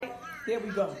There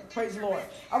we go. Praise the Lord.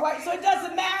 All right, so it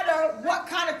doesn't matter what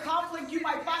kind of conflict you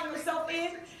might find yourself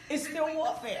in. It's still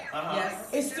warfare. Yes.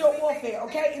 It's still warfare,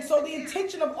 okay? And so the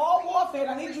intention of all warfare,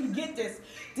 and I need you to get this,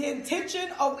 the intention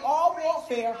of all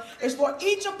warfare is for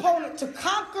each opponent to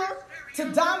conquer, to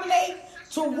dominate,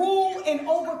 to rule, and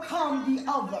overcome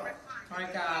the other. My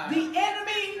God. The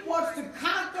enemy wants to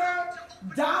conquer,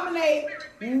 dominate,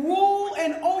 rule,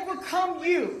 and overcome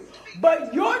you.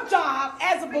 But your job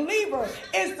as a believer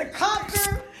is to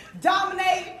conquer,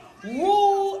 dominate,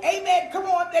 rule, amen, come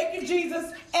on, thank you,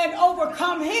 Jesus, and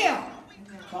overcome him.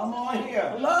 Come on here.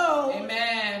 Hello.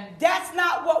 Amen. That's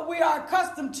not what we are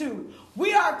accustomed to.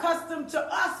 We are accustomed to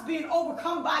us being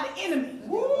overcome by the enemy.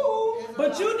 Woo.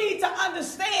 But you need to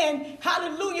understand,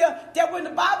 hallelujah, that when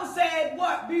the Bible said,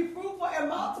 what? Be fruitful and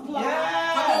multiply.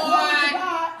 Yes. Glory to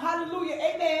God. Hallelujah.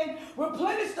 Amen.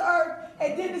 Replenish the earth.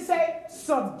 And then it say,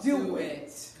 subdue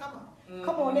it. Come on.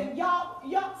 Come on, y'all,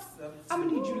 I'm going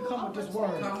to need you to come with this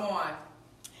word. Come on.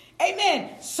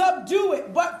 Amen. Subdue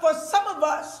it. But for some of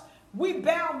us, we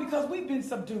bound because we've been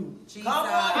subdued. Jesus. Come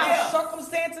on Our here.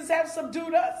 circumstances have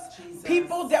subdued us. Jesus.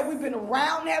 People that we've been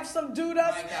around have subdued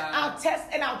us. My God. Our tests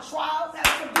and our trials have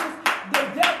subdued us.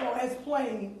 The devil has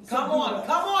plain Come subdued on. us.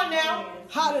 Come on now.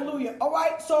 Hallelujah. All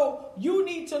right. So you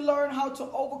need to learn how to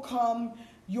overcome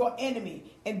your enemy.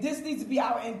 And this needs to be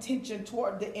our intention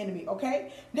toward the enemy.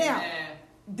 Okay? Now, Amen.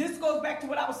 this goes back to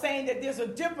what I was saying, that there's a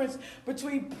difference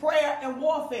between prayer and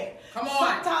warfare. Come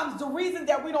on. Sometimes the reason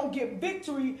that we don't get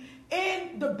victory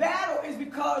in the battle is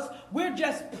because we're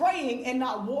just praying and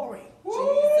not warring.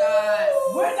 Jesus.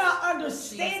 We're not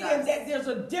understanding Jesus. that there's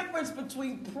a difference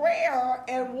between prayer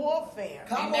and warfare.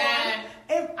 Come Amen. on.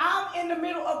 If I'm in the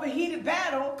middle of a heated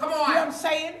battle, Come on. you know what I'm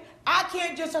saying? I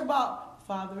can't just talk about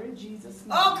Father in Jesus'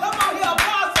 name. Oh, come on here,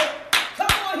 Apostle. Come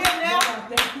on here now. Lord,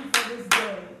 I thank you for this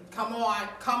day. Come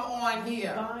on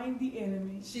here. Bind the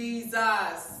enemy.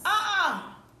 Jesus.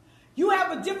 You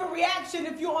have a different reaction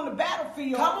if you're on the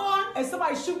battlefield. Come on. And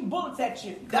somebody's shooting bullets at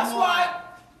you. That's Come right.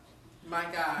 on. My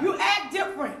God. You act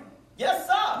different. Yes,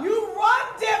 sir. You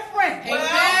run different.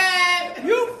 Amen.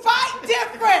 You fight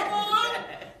different. Come on.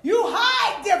 You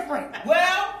hide different.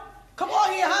 Well, Come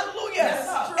on here, hallelujah. Yes,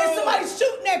 sir. If somebody's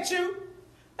shooting at you,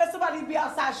 let somebody be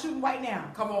outside shooting right now.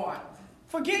 Come on.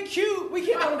 Forget cute. We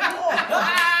get on the floor.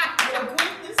 your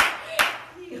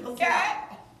goodness. Okay?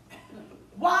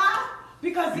 Why?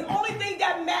 Because the only thing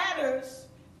that matters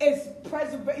is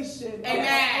preservation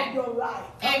Amen. of your life.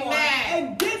 Amen.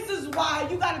 And this is why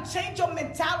you got to change your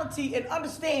mentality and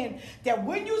understand that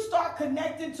when you start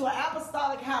connecting to an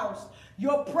apostolic house,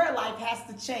 your prayer life has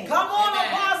to change. Come on,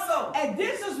 Amen. Apostle. And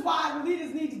this is why the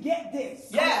leaders need to get this.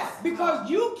 Yes. Because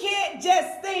you can't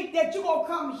just think that you're going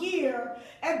to come here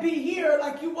and be here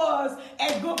like you was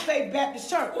at Good Faith Baptist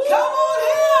Church. Come on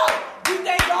here. You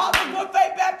thank God for Good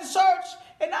Faith Baptist Church.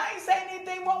 And I ain't saying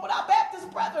anything wrong with our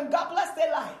Baptist brethren. God bless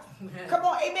their life. Come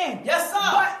on, amen. Yes, sir.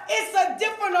 But it's a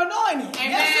different anointing.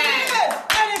 Amen. Yes, it is.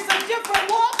 And it's a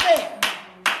different warfare.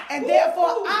 And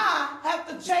therefore, I have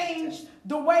to change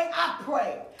the way I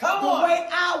pray. Come the on. way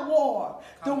I war.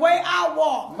 The way I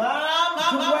walk. The way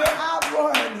I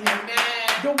run.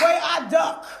 Amen. The way I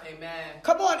duck. Amen.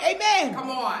 Come on, amen. Come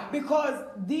on. Because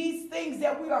these things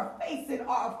that we are facing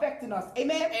are affecting us.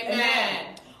 Amen?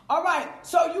 Amen. All right,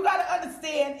 so you got to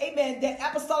understand, amen, that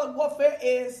apostolic warfare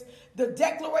is the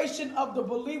declaration of the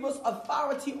believer's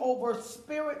authority over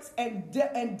spirits and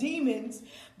demons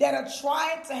that are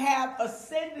trying to have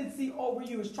ascendancy over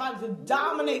you. It's trying to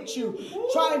dominate you,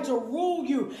 trying to rule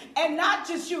you, and not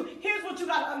just you. Here's what you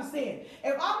got to understand.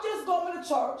 If I'm just going to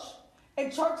church,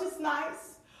 and church is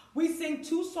nice, we sing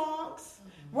 2 songs,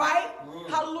 right?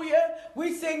 Hallelujah.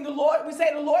 We sing the Lord. We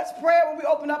say the Lord's Prayer when we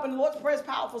open up, and the Lord's Prayer is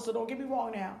powerful, so don't get me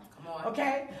wrong now. Come on.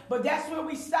 Okay? But that's where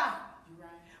we stop. You're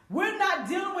right. We're not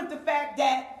dealing with the fact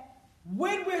that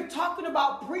when we're talking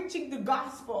about preaching the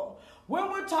gospel, when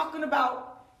we're talking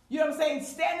about, you know what I'm saying,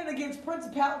 standing against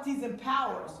principalities and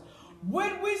powers,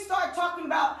 when we start talking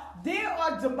about there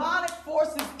are demonic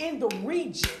forces in the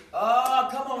region. Oh,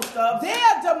 come on, Stubbs. There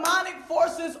are demonic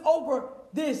forces over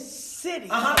this city.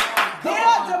 There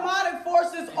are demonic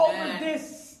forces over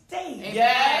this state. Amen.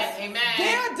 Yes. Amen.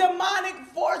 There are demonic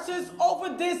forces over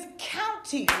this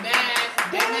county. Amen.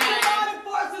 There are Amen. demonic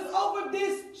forces over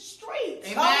this street.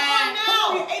 Amen. Come on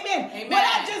now. Amen. Amen. What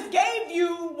I just gave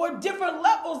you were different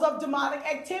levels of demonic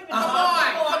activity. Come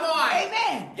on.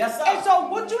 Amen. Yes, sir. And so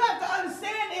what you have to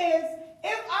understand is,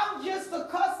 if I'm just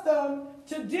accustomed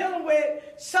to dealing with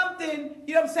something,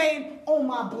 you know what I'm saying, on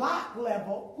my block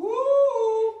level,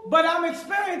 but I'm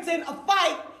experiencing a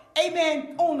fight,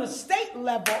 amen, on a state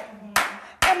level,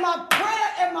 And my prayer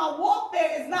and my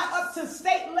warfare is not up to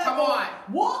state level Come on.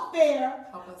 warfare.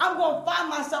 I'm going to find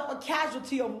myself a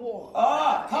casualty of war.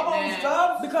 Come on,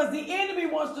 Stubbs. Because the enemy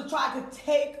wants to try to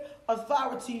take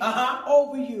authority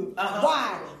over you.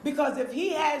 Why? Because if he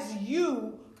has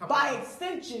you, by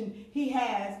extension, he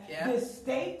has this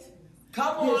state,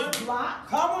 this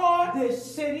block,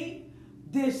 this city,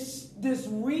 this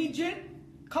region.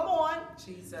 Come on.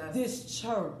 Jesus. This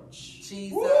church.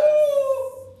 Jesus. Woo!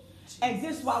 And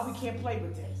this is why we can't play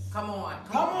with this. Come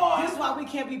on. This is why we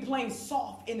can't be playing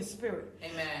soft in the spirit.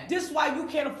 Amen. This is why you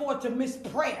can't afford to miss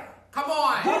prayer. Come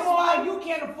on. This is why you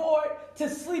can't afford to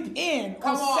sleep in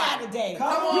on Saturday. You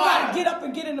got to get up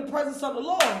and get in the presence of the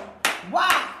Lord.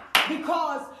 Why?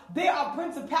 Because there are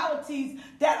principalities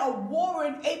that are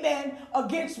warring, amen,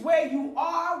 against where you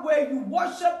are, where you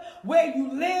worship, where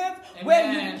you live,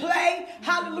 where you play.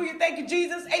 Hallelujah. Thank you,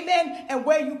 Jesus. Amen. And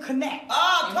where you connect.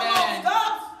 Come on,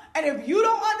 Stubbs. And if you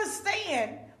don't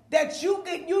understand that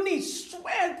you need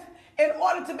strength in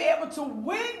order to be able to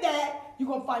win that, you're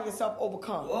going to find yourself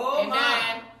overcome.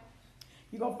 Amen.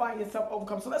 You're going to find yourself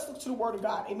overcome. So let's look to the word of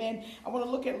God. Amen. I want to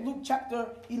look at Luke chapter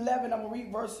 11. I'm going to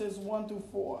read verses 1 through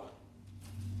 4.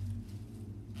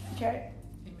 Okay?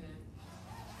 Amen.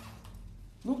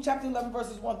 Luke chapter 11,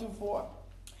 verses 1 through 4.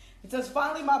 It says,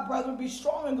 finally, my brethren, be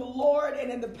strong in the Lord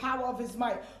and in the power of his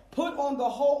might. Put on the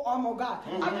whole armor of God.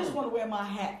 I just want to wear my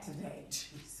hat today.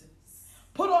 Jesus.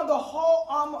 Put on the whole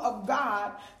armor of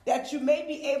God that you may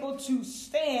be able to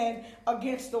stand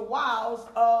against the wiles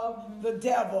of the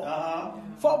devil.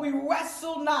 For we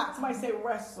wrestle not. Somebody say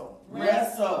wrestle.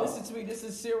 Wrestle. Listen to me. This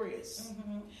is serious.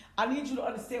 I need you to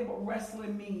understand what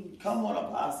wrestling means. Come on,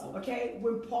 Apostle. Okay?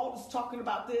 When Paul is talking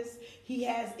about this, he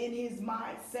has in his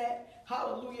mindset,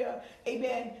 hallelujah,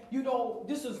 amen,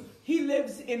 he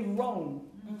lives in Rome.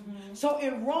 So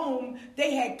in Rome,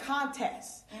 they had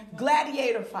contests,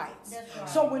 gladiator fights. Right.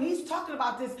 So when he's talking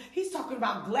about this, he's talking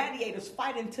about gladiators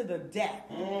fighting to the death.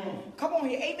 Come on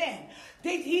here, amen.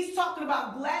 He's talking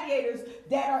about gladiators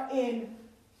that are in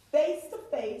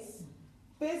face-to-face,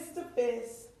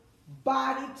 fist-to-fist,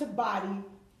 body-to-body,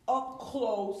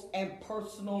 up-close and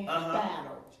personal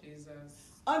battle. Jesus.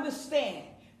 Understand.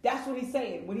 That's what he's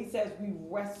saying when he says we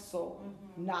wrestle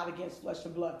not against flesh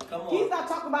and blood. Come on. He's not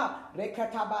talking about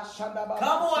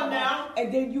come on now.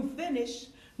 And then you finish.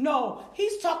 No,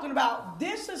 he's talking about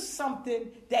this is something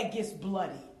that gets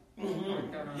bloody.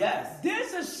 Yes.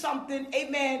 This is something,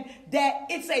 amen, that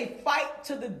it's a fight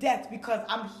to the death because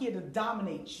I'm here to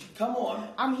dominate you. Come on.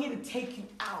 I'm here to take you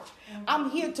out.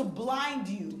 I'm here to blind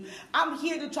you. I'm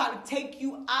here to try to take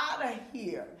you out of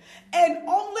here. And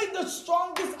only the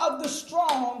strongest of the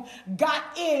strong got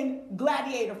in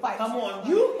gladiator fights. Come on.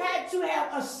 You had to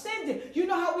have ascended. You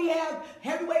know how we have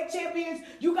heavyweight champions?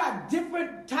 You got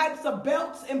different types of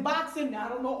belts in boxing. Now, I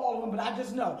don't know all of them, but I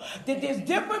just know that there's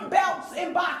different belts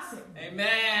in boxing.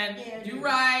 Amen. You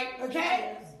right.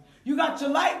 Okay? You got your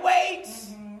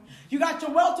lightweights. You got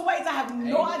your welterweights. I have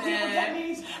no idea what that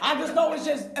means. I just know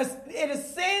it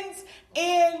ascends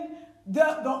in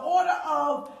the order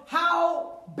of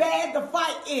how bad the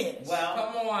fight is.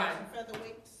 Well, Come on.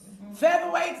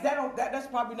 Featherweights, that's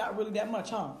probably not really that much,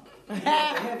 huh?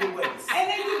 heavyweights. And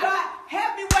then you got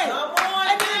heavyweights. Come on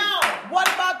and then, now. what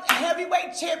about the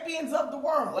heavyweight champions of the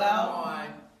world? Come Well, on.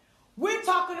 We're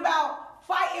talking about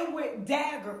fighting with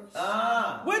daggers.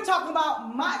 We're talking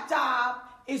about my job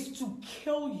is to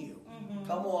kill you.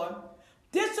 come on.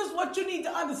 This is what you need to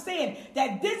understand,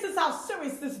 that this is how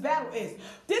serious this battle is.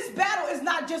 This battle is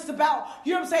not just about,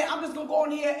 you know what I'm saying, I'm just going to go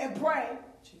in here and pray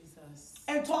Jesus.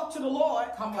 and talk to the Lord.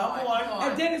 Come Come on. on. Come on.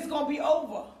 And then it's going to be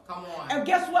over. Come on. And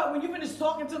guess what? When you finish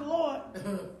talking to the Lord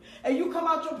and you come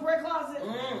out your prayer closet,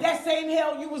 that same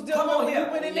hell you was dealing Come on with when here.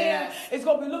 you went in Yes. there, it's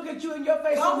going to be looking at you in your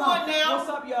face. Come and on now. What's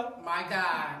up, yo? My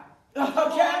God.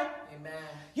 Okay? Amen.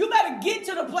 You better get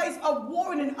to the place of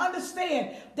warring and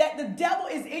understand that the devil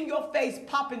is in your face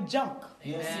popping junk.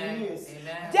 Yes, Amen. he is.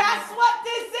 Amen. That's what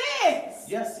this is.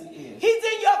 Yes, he is. He's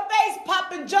in your face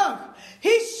popping junk.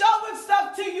 He's showing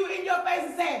stuff to you in your face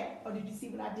and saying, oh, did you see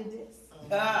when I did this?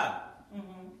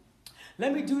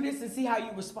 Let me do this and see how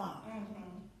you respond.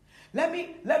 Let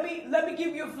me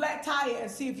give you a flat tire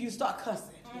and see if you start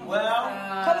cussing. Well,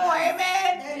 Come on,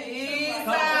 amen. Jesus. Come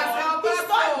on. Help He us,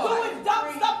 starts Lord. doing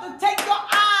dumb stuff to take your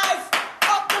eyes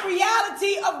off the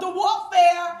reality of the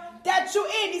warfare that you're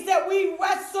in. He said, we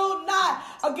wrestle not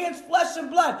against flesh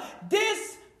and blood.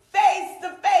 This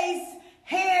face-to-face,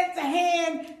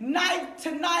 hand-to-hand,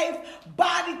 knife-to-knife,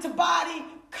 body-to-body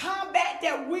combat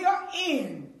that we are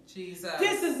in. Jesus.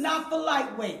 This is not for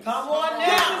lightweight. come on This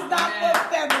now. is not for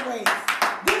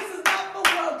featherweights. This is not for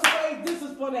welterweight. This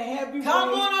is for for the heavyweight Come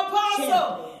on, Apostle.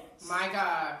 champions. My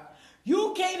God.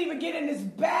 You can't even get in this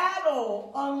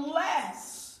battle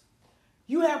unless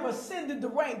you have ascended the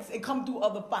ranks and come through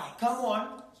other fights. Come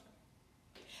on.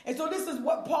 And so this is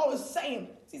what Paul is saying.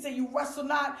 He said, you wrestle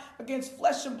not against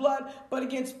flesh and blood, but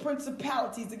against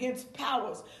principalities, against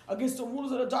powers, against the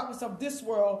rulers of the darkness of this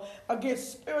world,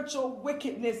 against spiritual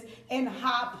wickedness in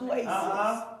high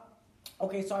places.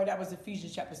 Okay, sorry, that was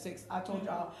Ephesians chapter 6. I told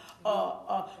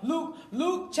y'all.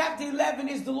 Luke chapter 11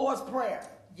 is the Lord's Prayer.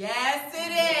 Yes,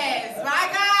 it is. My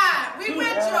God. We with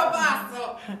you,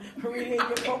 Apostle. Read it in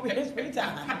your appropriate free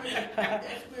time.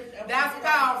 That's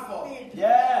powerful.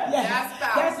 Yeah. That's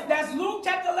powerful. That's Luke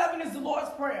chapter 11 is the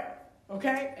Lord's Prayer.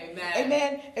 Okay? Amen.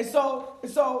 Amen. And so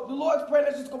the Lord's Prayer,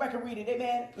 let's just go back and read it.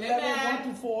 Amen. 11, Amen. 1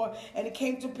 through 4. And it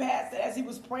came to pass that as he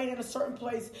was praying in a certain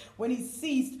place, when he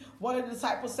ceased, one of the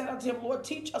disciples said unto him, Lord,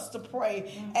 teach us to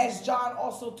pray, as John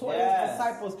also taught his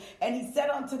disciples. And he said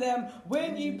unto them,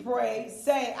 when ye pray,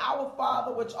 say, Our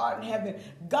Father which art in heaven.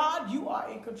 God, you are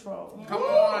in control. Come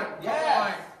on. Come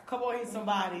on. Come on here,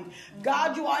 somebody.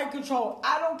 God, you are in control.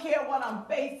 I don't care what I'm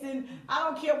facing. I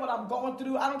don't care what I'm going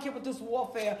through. I don't care what this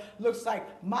warfare looks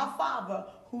like. My Father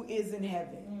who is in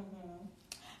heaven.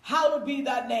 Hallowed be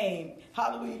thy name.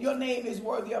 Hallelujah. Your name is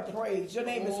worthy of praise. Your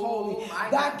name is holy.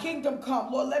 Thy kingdom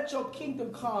come. Lord, let your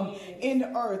kingdom come in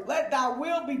the earth. Let thy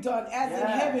will be done as in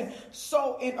heaven,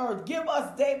 so in earth. Give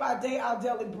us day by day our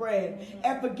daily bread.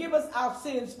 And forgive us our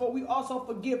sins, for we also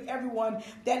forgive everyone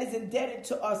that is indebted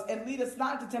to us. And lead us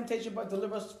not into temptation, but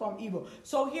deliver us from evil.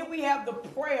 So here we have the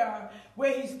prayer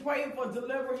where he's praying for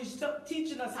deliverance. He's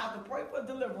teaching us how to pray for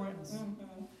deliverance.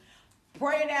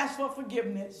 Pray and ask for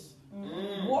forgiveness.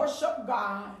 Worship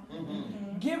God,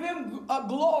 give him a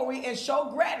glory and show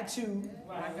gratitude,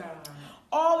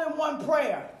 all in one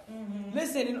prayer.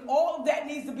 Listen, and all of that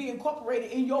needs to be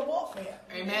incorporated in your warfare.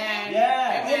 Amen.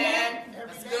 Yeah. Amen.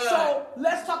 That's good. So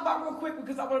let's talk about real quick,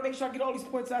 because I want to make sure I get all these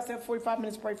points. I said 45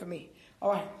 minutes, pray for me.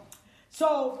 All right.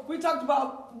 So we talked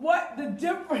about what the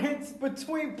difference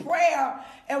between prayer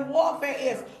and warfare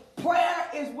is. Prayer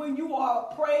is when you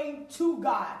are praying to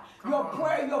God. Your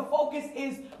prayer, your focus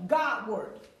is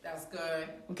Godward. That's good.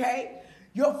 Okay?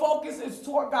 Your focus is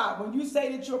toward God. When you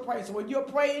say that you're praying, so when you're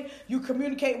praying, you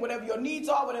communicate whatever your needs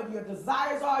are, whatever your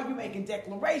desires are. You're making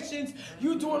declarations.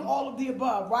 You're doing all of the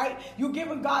above, right? You're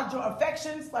giving God your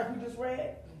affections, like we just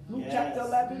read. Luke chapter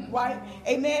 11, right?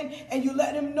 Amen. And you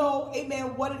let him know,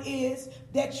 amen, what it is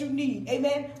that you need.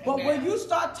 Amen. But when you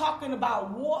start talking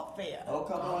about warfare,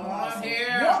 come on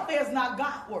here. Warfare is not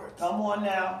Godward. Come on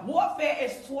now. Warfare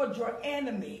is toward your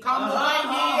enemy. Come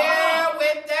on here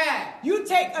with that. You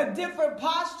take a different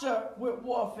posture with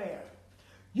warfare.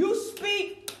 You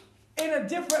speak in a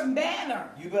different manner.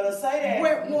 You better say that.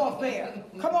 With warfare.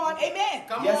 Come on, amen.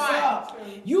 Come Yes, on.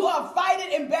 sir. You are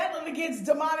fighting and battling against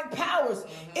demonic powers.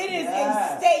 It is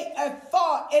a state, a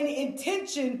thought, and the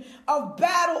intention of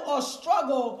battle or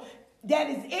struggle that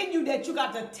is in you that you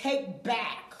got to take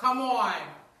back. Come on.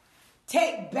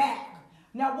 Take back.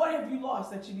 Now, what have you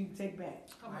lost that you need to take back?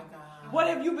 Oh my God. What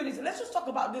have you been? Let's just talk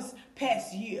about this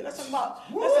past year. Let's talk about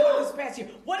this past year.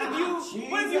 What have you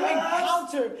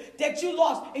encountered that you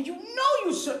lost, and you know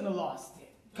you shouldn't have lost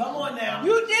it? Come on now.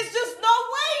 There's just no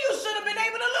way you should have been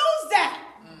able to lose that.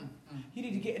 You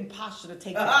need to get in posture to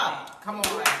take that back. Come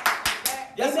on.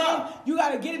 Yes, Amen. sir. You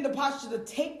got to get in the posture to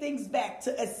take things back,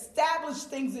 to establish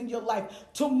things in your life,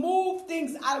 to move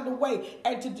things out of the way,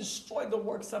 and to destroy the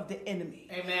works of the enemy.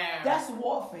 Amen. That's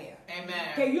warfare.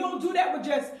 Amen. Okay, you don't do that with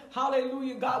just,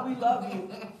 hallelujah, God, we love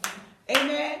you.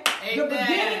 Amen. The Amen.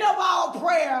 beginning of our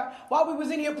prayer, while we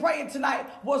was in here praying tonight,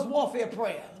 was warfare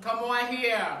prayer. Come on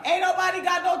here. Ain't nobody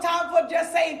got no time for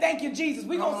just saying thank you, Jesus.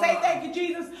 We're going to say thank you,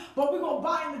 Jesus, but we're going to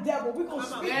bind the devil. We're going to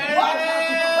speak.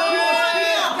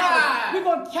 We're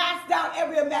going to cast down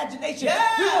every imagination.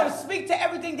 We're going to speak to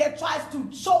everything that tries to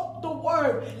choke the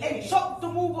word and choke the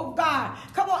move of God.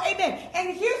 Come on, amen. And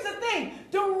here's the thing.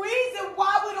 The reason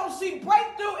why we don't see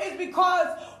breakthrough is because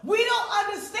we don't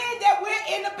understand that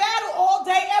we're in a battle all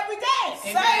day, every day. Amen.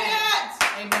 Say that.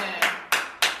 Amen.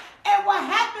 And what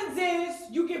happens is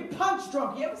you get punch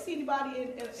drunk. You ever see anybody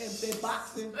in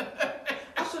boxing?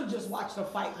 I should have just watched a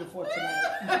fight before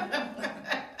tonight.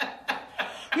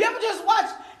 You ever just watch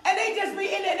and they just be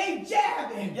in there, they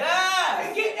jabbing.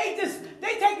 Yes.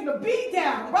 They taking the beat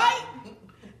down, right?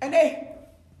 And they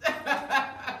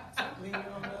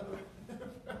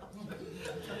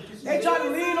try to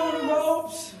lean on the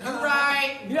ropes.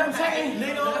 Right. You know what I'm saying?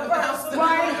 Lean on the person.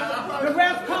 Right. The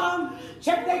ref come,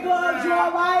 check their gloves. You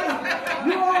all right?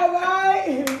 You all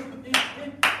right?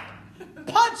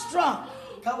 Punch drunk.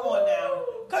 Come on now.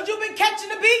 Because you've been catching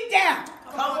the beat down.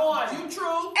 Come on. You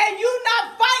true. And you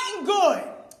not fighting good.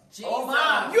 Jesus. Oh,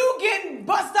 my. You getting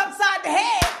bust upside the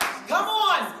head. Come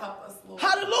on. Help us, Lord.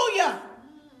 Hallelujah.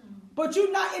 But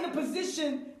you're not in a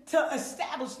position to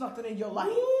establish nothing in your life.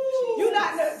 Ooh. You're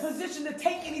not in a position to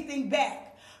take anything back.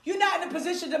 You're not in a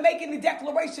position to make any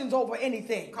declarations over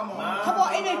anything. Come on. Come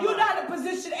on, amen. You're not in a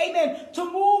position, amen, to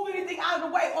move anything out of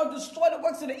the way or destroy the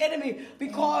works of the enemy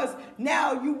because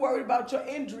now you worried about your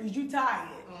injuries. You tired.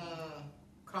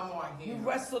 Come on You here.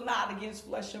 wrestle not against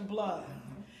flesh and blood.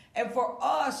 And for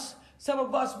us, some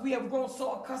of us, we have grown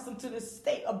so accustomed to this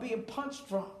state of being punch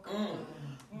drunk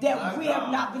that we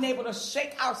have not been able to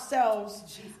shake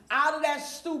ourselves out of that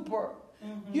stupor.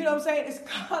 You know what I'm saying? It's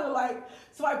kind of like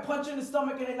somebody punch you in the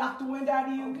stomach and they knock the wind out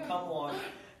of you. Come on.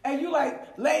 And you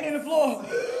like laying in the floor.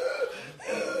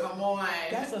 Come on.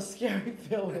 That's a scary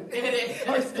feeling. It is.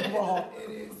 First of all. It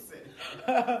is.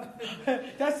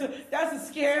 that's a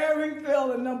scary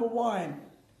feeling, number one.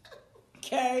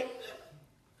 Okay?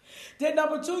 Then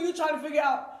number two, you trying to figure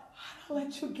out, how do I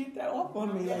let you get that off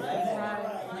on me like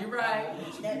that? You're right.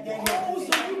 Oh,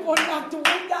 so you gonna knock the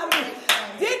wind out of me.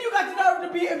 Then you got the nerve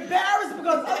to be embarrassed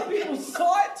because other people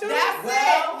saw it too. That's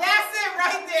it. That's it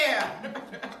right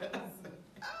there.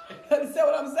 Understand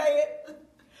what I'm saying?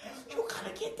 You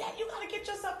gotta get that. You gotta get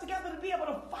yourself together to be able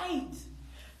to fight.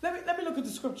 Let me look at the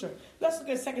scripture. Let's look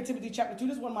at 2 Timothy chapter 2.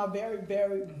 This is one of my very,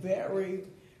 very, very,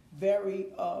 very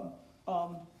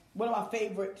one of my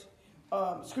favorite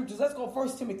scriptures. Let's go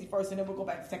 1 Timothy first, and then we'll go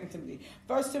back to 2 Timothy.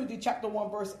 1 Timothy chapter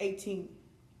 1, verse 18.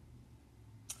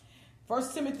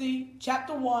 1 Timothy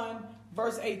chapter 1,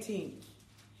 verse 18.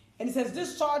 And it says,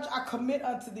 "This charge I commit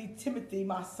unto thee, Timothy,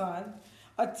 my son,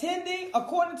 attending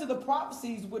according to the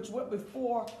prophecies which went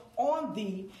before on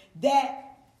thee,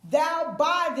 that thou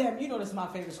by them," you know this is my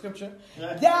favorite scripture,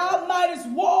 "thou mightest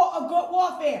war a good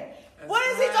warfare." What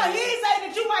is he talking? He ain't saying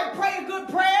that you might pray a good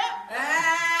prayer.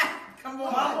 Come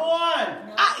on. Come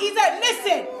on. He said,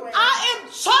 listen, I am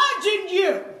charging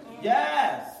you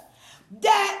Yes.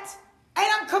 that, and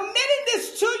I'm committing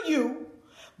this to you,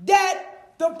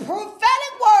 that the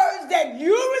prophetic words that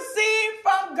you received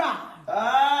from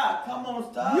God, Come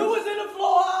on, stop. you was in the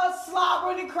floor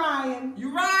slobbering and crying,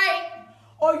 You right.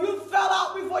 or you fell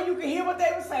out before you could hear what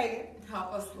they were saying.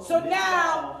 Help us, Lord. So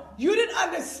now you didn't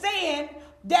understand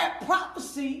that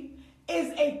prophecy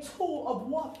is a tool of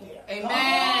warfare. Amen.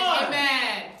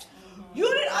 Amen. You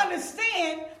didn't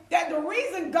understand that the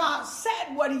reason God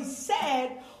said what he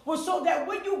said was so that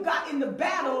when you got in the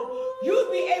battle,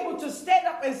 you'd be able to stand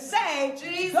up and say,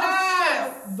 Jesus. "Thus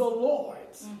saith the Lord."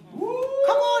 Come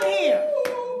on here.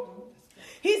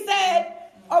 He said,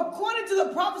 according to the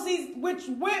prophecies which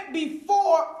went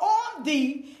before on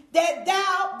thee, that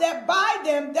by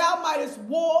them thou mightest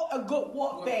war a good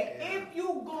warfare. If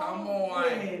you go Come on.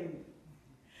 win,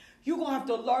 you're going to have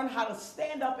to learn how to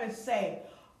stand up and say,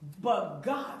 "But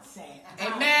God said."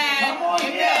 Amen. Come on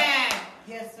Amen. here.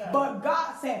 Yes, sir. But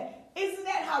God said. Isn't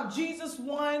that how Jesus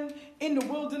won in the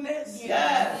wilderness?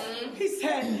 Yes. He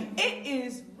said, "It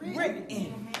is written."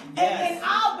 And Yes. in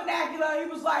our vernacular, he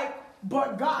was like,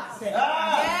 "But God said."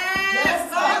 Yes.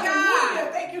 Oh, Hallelujah.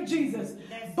 God. Thank you, Jesus.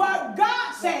 But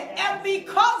God said, and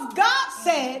because God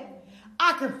said,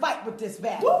 I can fight with this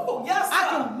battle. Woo, yes, I sir.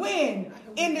 can win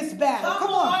in this battle.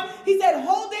 Come on. He said,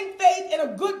 holding faith in a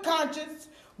good conscience,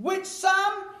 which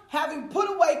some, having put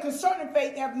away concerning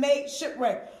faith, have made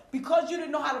shipwreck. Because you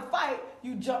didn't know how to fight,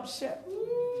 you jumped ship.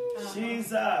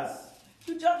 Jesus.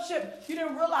 You jumped ship. You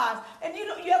didn't realize. And you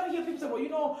ever hear people say,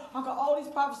 "Well, I got all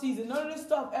these prophecies and none of this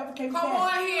stuff ever came Come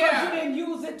past on here. because you didn't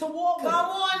use it to war with." Come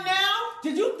on now.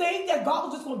 Did you think that God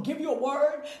was just going to give you a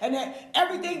word and that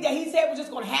everything that he said was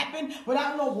just going to happen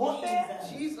without no warfare?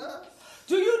 Jesus.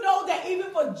 Do you know that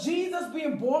even for Jesus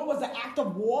being born was an act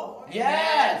of war?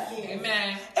 Yes.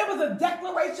 Amen. It was a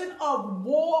declaration of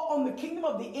war on the kingdom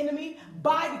of the enemy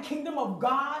by the kingdom of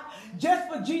God just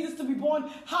for Jesus to be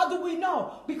born. How do we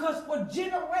know? Because for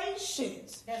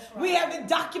generations, That's right. we have it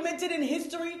documented in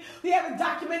history. We have it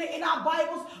documented in our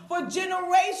Bibles for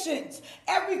generations.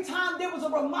 Every time there was a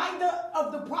reminder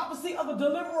of the prophecy of a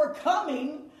deliverer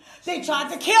coming, they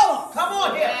tried to kill him. Come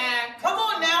on here. Amen. Come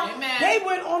on now. Amen. They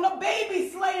went on a baby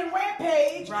slaying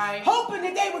rampage, Right. hoping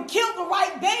that they would kill the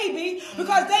right baby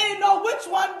because they didn't know which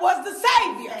one was the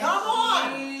savior. Come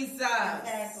on. Jesus.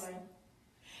 Exactly.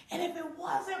 And if it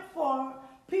wasn't for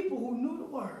people who knew the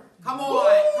word, Come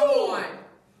on. Come on.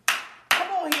 come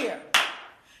on here.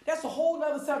 That's a whole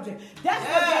nother subject. That's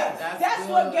Yes, that's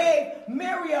what good. gave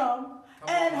Miriam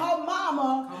and her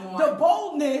mama Come on. the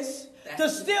boldness to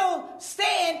That's still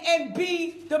stand and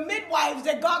be the midwives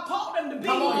that God called them to be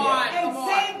Come on, and come on.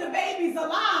 save the babies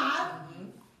alive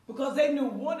Because they knew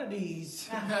one of these.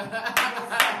 My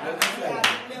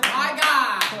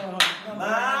God.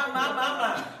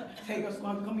 My. Take us,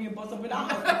 come here and bust up in our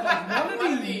house. Because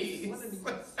one of these.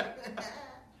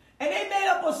 And they made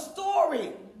up a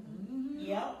story.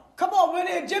 Yeah. Come on, when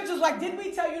the Egyptians like, didn't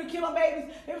we tell you to kill our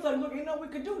babies? They was like, look, you know what we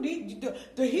could do?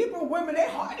 The Hebrew women, they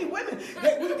hardy women. We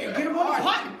can get them on the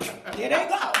pot. There they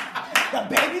go. The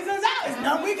babies is out. There's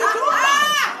nothing we can do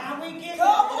about it.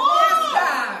 Come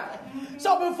on.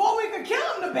 So before we could kill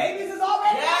them, the babies is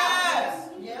already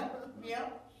out.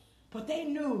 Yep. But they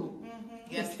knew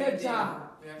Yes, it's their they did. job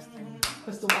Yes,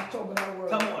 was to watch over that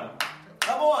word. Come on.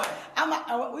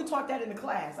 We taught that in the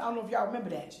class. I don't know if y'all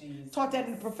remember that. Taught that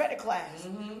in the prophetic class.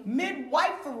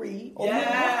 Midwifery or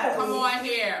midwifery Come on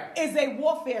here. is a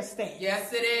warfare stance.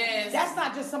 Yes, it is. That's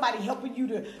not just somebody helping you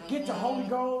to get the Holy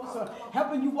Ghost or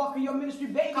helping you walk in your ministry,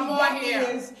 baby. Come on that here.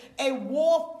 is a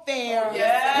warfare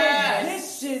Yes.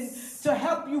 position to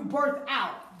help you birth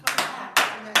out.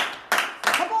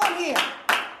 Come on here.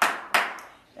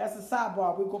 That's a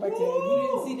sidebar. We'll go back to that. You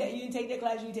didn't see that. You didn't take that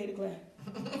class. You didn't take the class.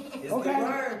 It's Okay. the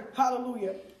word.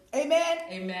 Hallelujah. Amen.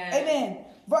 Amen.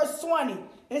 Verse 20.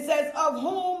 It says, of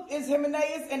whom is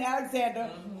Hymenaeus and Alexander,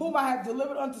 whom I have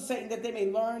delivered unto Satan, that they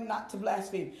may learn not to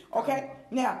blaspheme. Okay?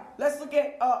 Now, let's look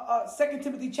at 2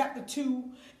 Timothy chapter 2,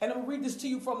 and I'll read this to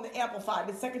you from the Amplified.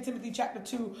 It's 2 Timothy chapter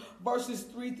 2, verses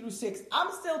 3 through 6.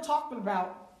 I'm still talking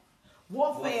about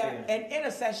warfare and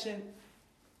intercession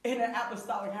in an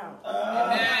apostolic house.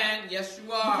 Amen. Yes,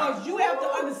 you are. Because you have to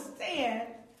understand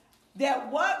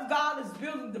that what God is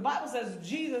building, the Bible says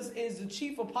Jesus is the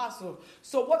chief apostle.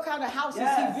 So what kind of house is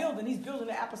he building? He's building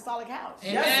an apostolic house.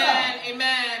 Amen.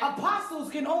 Amen.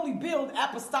 Apostles can only build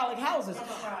apostolic houses.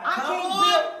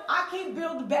 I can't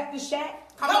build the Baptist shack.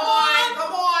 Come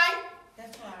on.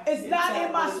 That's right. It's not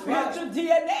in my spiritual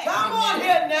DNA. Come on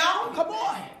here now. Come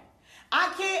on.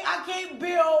 I can't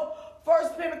build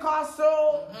First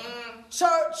Pentecostal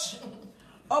church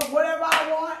of whatever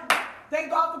I want. Thank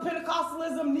God for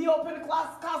Pentecostalism,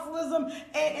 Neo-Pentecostalism,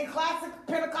 and classic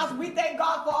Pentecostal. We thank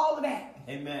God for all of that.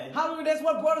 Amen. Hallelujah. That's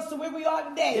what brought us to where we are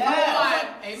today. Yes.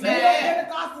 Amen.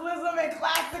 Neo-Pentecostalism and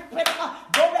classic Pentecostal.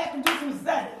 Go back and do some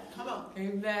study. Come on.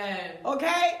 Amen.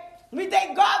 Okay? We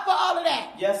thank God for all of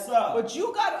that. Yes, sir. But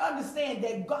you got to understand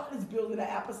that God is building an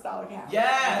apostolic house.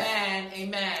 Yes. Amen.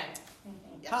 Amen.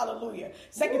 Hallelujah.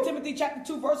 2 Timothy chapter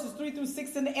 2, verses 3 through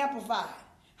 6 in the Amplified.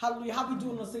 Hallelujah. How we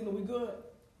doing on the signal? We good?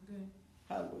 Good.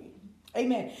 Hallelujah.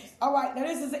 Amen. All right. Now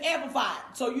this is the Amplified.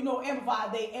 So you know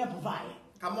Amplified, they amplify it.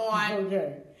 Come on.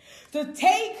 Okay. To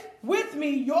take with me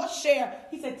your share.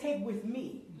 He said take with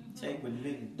me. Take with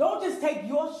me. Don't just take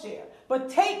your share, but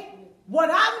take what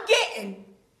I'm getting.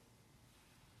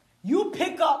 You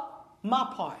pick up my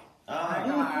part.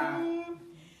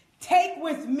 Take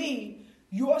with me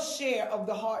your share of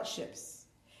the hardships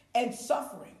and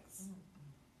sufferings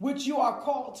which you are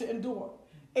called to endure.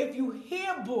 If you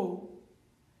hear boo,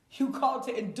 you called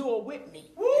to endure with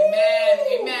me. Amen.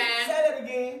 Amen. Say that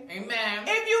again. Amen.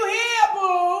 If you hear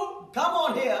boo, Come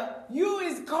on here. you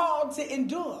is called to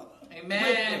endure.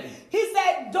 Amen. He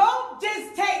said, don't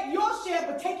just take your share,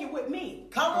 but take it with me.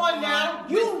 Come on now.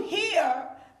 You here,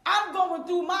 I'm going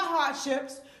through my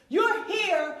hardships. You're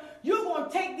here, you're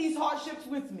going to take these hardships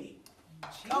with me.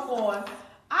 Come on.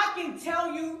 I can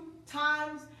tell you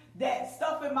times that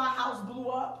stuff in my house blew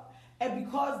up, and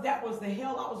because that was the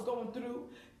hell I was going through,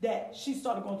 that she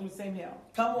started going through the same hell.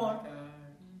 Come on.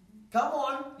 Come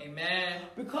on. Amen.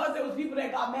 Because there was people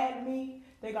that got mad at me,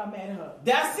 they got mad at her.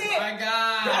 That's it. My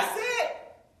God. That's it.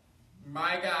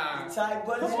 My God. Tight,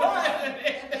 but it's Come right.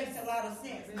 That makes a lot of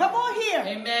sense. Come on here.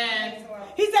 Amen.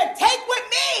 He said, take with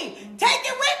me. Take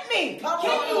it with me. Come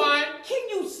on. Can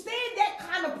you stand that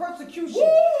kind of persecution?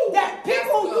 Woo! That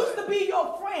people who That's good. used to be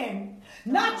your friend,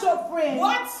 not your friend.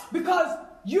 What? Because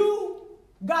you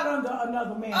got under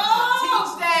another man's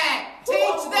Teach that.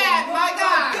 Teach that. My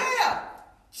God. Yeah.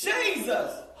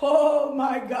 Jesus. Oh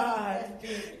my God.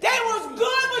 They was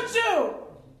good with you.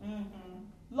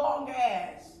 Long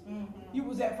ass. You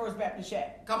was at First Baptist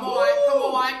Shack. Come on. Come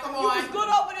on. Come You was on. good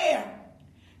over there.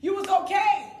 You was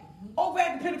okay over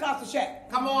at the Pentecostal Shack.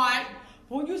 Come on.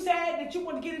 When you said that you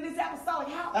want to get in this apostolic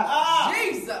house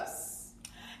Jesus.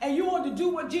 and you want to do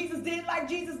what Jesus did like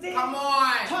Jesus did. Come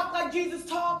on. Talk like Jesus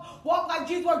talked. Walk like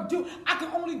Jesus walked. I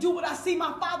can only do what I see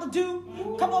my Father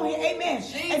do. Come on here. Amen.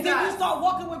 And then you start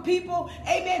walking with people,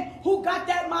 amen, who got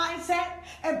that mindset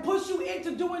and push you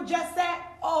into doing just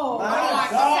that. Oh, My my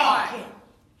God. God.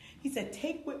 He said,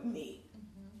 take with me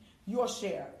your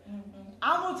share.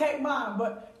 I'm going to take mine,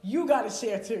 but you got to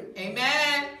share too.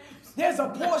 Amen. There's a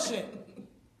portion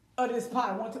of this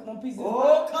pie? One piece of this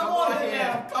Oh, pie? come on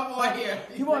here. Come on here.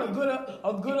 You want a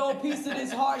good old piece of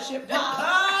this hardship pie?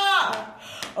 Ah,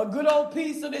 A good old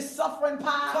piece of this suffering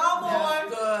pie? come on.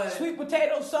 Good. Sweet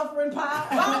potato suffering pie?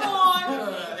 Come on.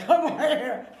 Good. Come on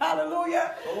here.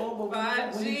 Hallelujah. Oh, but By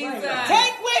when you pray, Jesus.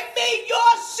 Take with me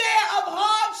your share of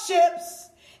hardships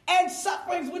and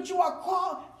sufferings which you've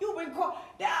been called.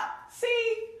 Now,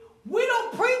 see, we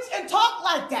don't preach and talk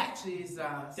like that. Jesus.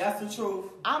 That's the truth.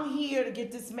 I'm here to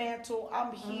get this mantle.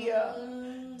 I'm here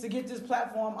to get this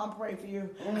platform. I'm praying for you.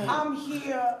 I'm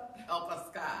here. Help us,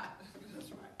 God. That's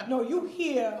right. No, you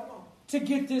here to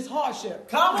get this hardship.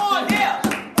 Come on here.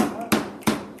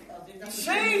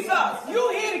 Jesus. You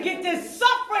here to get this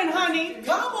suffering, honey.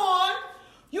 Come on.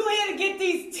 You here to get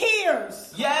these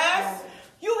tears. Yes.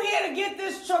 You here to get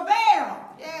this travail.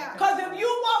 Yeah. Because if you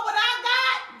want what I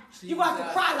got, you got to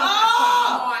Jesus. cry like Oh.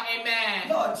 Come on, amen.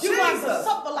 Lord you got to Jesus.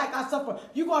 suffer like I suffer.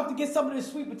 You going to have to get some of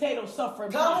this sweet potato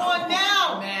suffering. Come on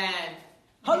now. Amen.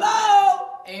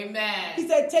 Hello? He Amen.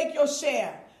 said, take your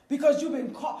share. Because you've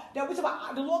been called. Now we talk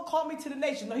about the Lord called me to the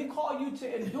nation. No, he called you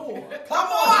to endure. Come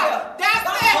on here. That's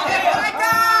Come it. on here. My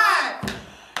God.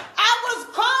 I was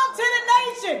called to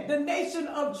the nation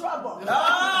of trouble.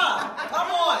 Ah, come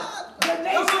on. The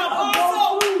nation Come of on, no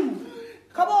Apostle. food.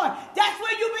 Come on. That's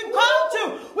where you've been called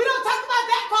to. We don't talk about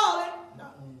that calling.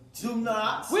 Do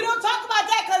not. We don't talk about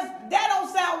that because that don't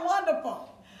sound wonderful.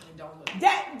 Don't look.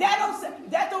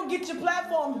 That don't get your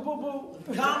platform, boo-boo.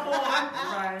 Come on.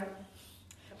 Right.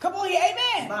 Come on here,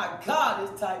 amen. My God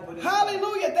is tight with it.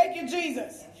 Hallelujah. Thank you,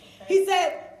 Jesus. He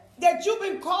said that you've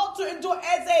been called to endure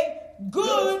as a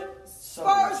good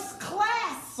first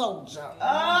class soldier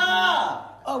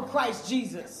Ah. of Christ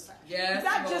Jesus. Yes,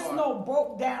 Not just Lord. no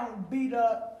broke down, beat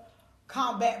up,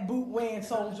 combat boot wearing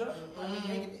soldier.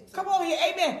 Come on here,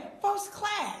 amen. First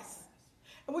class.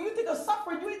 And when you think of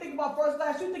suffering, you ain't thinking about first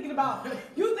class. You thinking about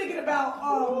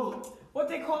what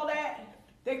they call that?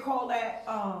 They call that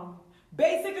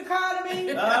basic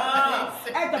economy Ah.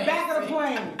 at the back of the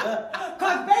plane.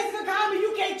 Cause basic economy,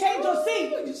 you can't change your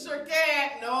seat. You sure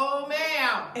can't. No,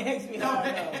 ma'am. It makes me hard.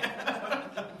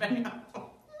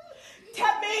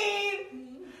 That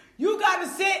means you got to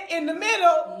sit in the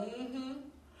middle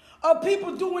of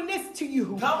people doing this to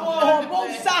you. Come on.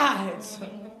 both sides.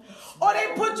 Or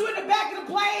they put you in the back of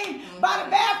the plane by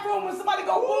the bathroom when somebody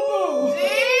go boo-boo.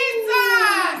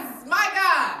 Jesus. My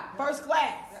God. First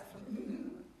class.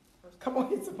 Come on,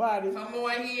 hit somebody. Come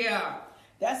on here.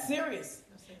 That's serious.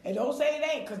 And don't say it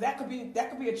ain't, because that could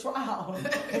be a trial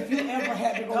if you ever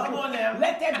had to go. Come on now.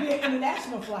 Let that be an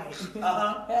international flight.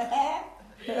 Uh-huh.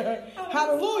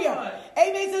 Hallelujah.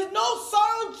 Amen. He says, no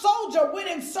soldier when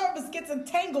in service gets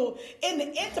entangled in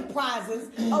the enterprises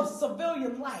of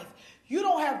civilian life. You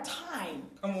don't have time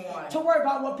Come on. to worry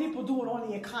about what people doing on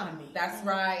the economy. That's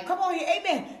right. Come on here.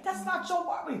 Amen. That's not your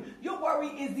worry. Your worry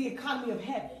is the economy of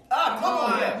heaven. Ah, come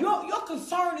on here. Your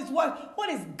concern is what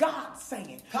is God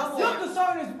saying? Come on. Your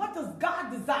concern is what does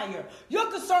God desire? Your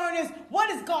concern is what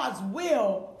is God's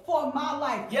will for my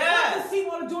life? Yes. What does he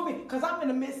want to do with me? Because I'm in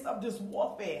the midst of this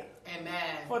warfare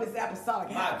Amen. for this apostolic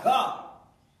My house. God.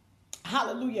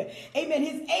 Hallelujah. Amen.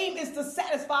 His aim is to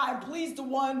satisfy and please the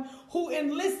one who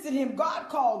enlisted him. God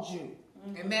called you.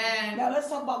 Amen. Now let's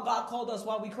talk about God called us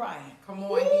while we crying. Come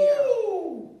on here.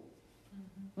 Woo!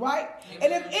 Right?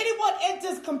 And if anyone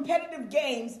enters competitive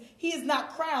games, he is not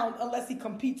crowned unless he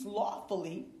competes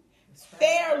lawfully,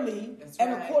 fairly, That's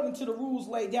and right. according to the rules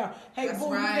laid down. Hey, That's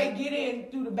boo, right. you can't get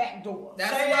in through the back door.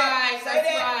 That's Say right. that. Say That's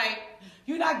that. right.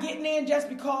 You're not getting in just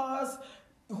because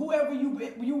whoever you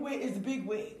with is the big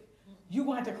wig. You're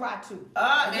going to have to cry too.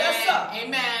 Ah, Amen. yes, sir.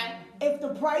 Amen. If the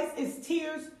price is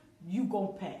tears, you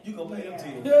going to pay. You gonna pay them to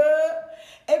you. Yeah.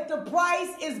 If the price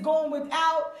is going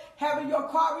without having your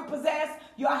car repossessed,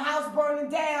 your house burning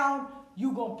down,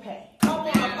 you gonna pay. Come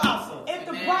on, Amen. apostle. If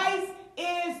the Amen. price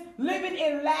is living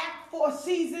in lack for a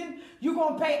season, you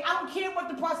gonna pay. I don't care what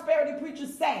the prosperity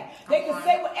preachers say. They Come can on.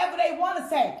 say whatever they want to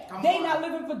say. Come They on. not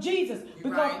living for Jesus.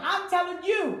 You're Because right. I'm telling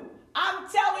you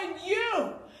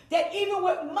that even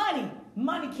with money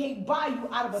can't buy you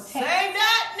out of a Say tank.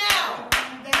 that now.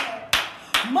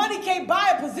 Money can't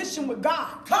buy a position with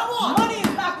God. Come on. Money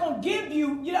is not going to give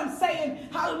you, you know what I'm saying,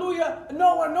 hallelujah,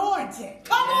 no anointing.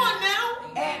 Come on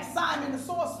now. Ask Simon the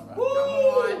sorcerer.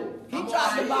 on. He Come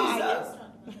tried to on, buy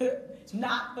it.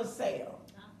 Not for sale.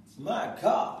 My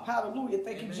God. Hallelujah.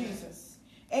 Thank you, Jesus.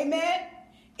 Amen.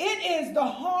 It is the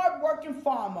hard-working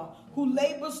farmer who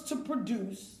labors to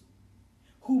produce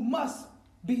who must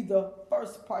be the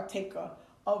first partaker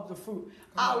of the fruit.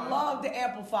 I on. love the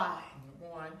Amplified.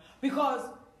 Come on. Because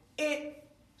it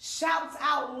shouts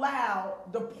out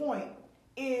loud the point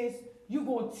is you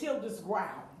going to till this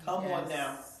ground. Come on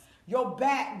now. Your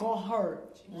back going to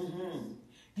hurt. Mm-hmm.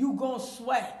 You going to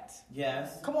sweat.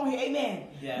 Yes. Come on here, amen.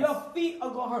 Yes. Your feet are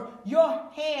going to hurt. Your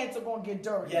hands are going to get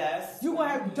dirty. Yes. You're going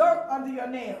to have dirt under your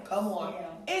nails. Come on.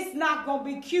 It's not going to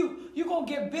be cute. You're going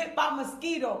to get bit by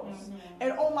mosquitoes.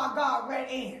 And oh my God, red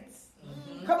ants.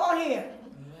 Come on here.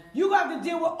 You got to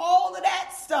deal with all of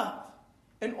that stuff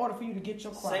in order for you to get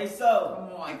your crop. Say so.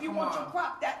 Come on, If you come want on. your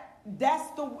crop,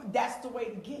 that's the way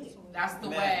to get it. That's the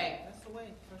Man. way. That's the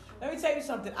way, for sure. Let me tell you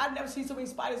something. I've never seen so many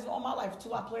spiders in all my life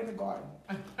until I played in the garden.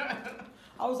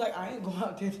 I was like, I ain't going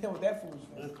out there dealing with that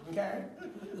foolishness. Okay?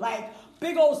 Like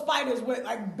big old spiders with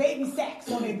like baby sacks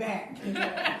on their back.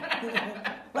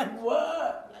 Like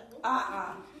what?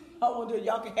 I wonder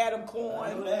y'all can have them I know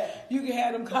corn. that. You can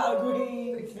have them collard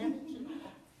greens.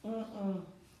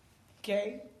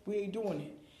 Okay? We ain't doing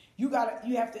it. You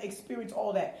have to experience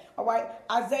all that. All right?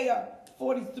 Isaiah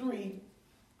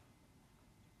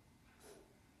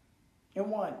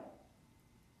 43:1.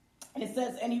 And it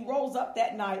says, and he rose up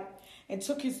that night and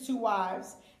took his 2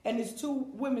 wives and his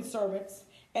 2 women servants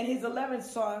and his 11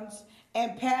 sons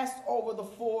and passed over the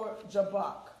ford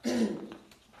Jabbok. And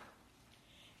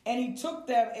he took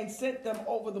them and sent them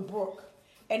over the brook.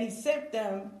 And he sent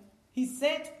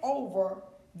over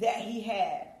that he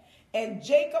had. And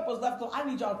Jacob was left alone. I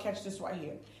need y'all to catch this right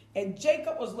here. And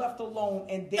Jacob was left alone,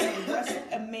 and there wrestled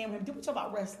a man with him. Did we talk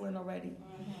about wrestling already?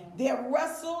 Mm-hmm. There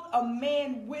wrestled a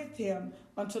man with him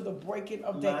until the breaking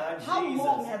of day. My How Jesus.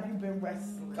 long have you been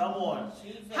wrestling? Come on.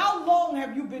 How long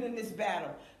have you been in this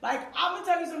battle? Like, I'm going to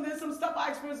tell you something. There's some stuff I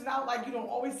experienced out. Like, you know,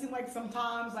 always seem like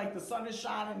sometimes, like, the sun is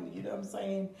shining, you know what I'm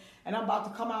saying? And I'm about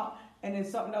to come out, and then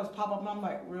something else pop up, and I'm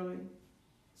like, really?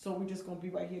 So we just going to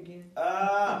be right here again? Come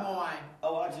on.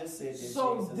 Oh, I just said this.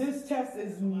 So Jesus. this test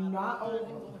is not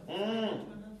over. Mm.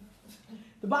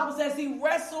 The Bible says he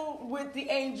wrestled with the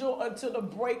angel until the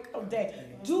break of day.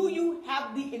 Do you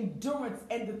have the endurance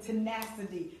and the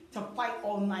tenacity to fight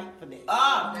all night for this?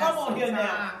 Come on here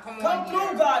now. Come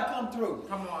through, God, come through.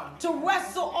 Come on. To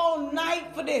wrestle all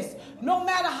night for this, no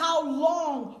matter how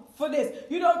long for this.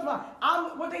 You know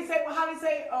what they say? How they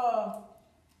say?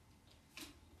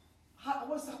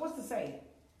 What's the saying?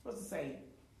 What's the saying?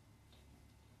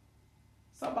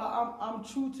 Something about I'm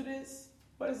true to this.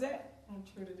 What is that? I'm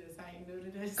true to this. I ain't new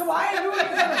to this. Come on, I ain't new to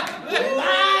this.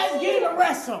 Lies get to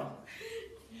wrestle.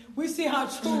 We see how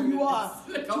true you are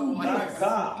to Come on. My this.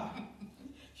 God.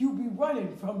 You be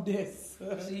running from this.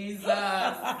 Jesus.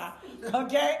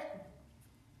 Okay?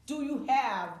 Do you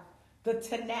have the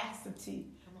tenacity,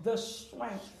 the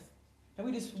strength? And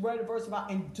we just read a verse about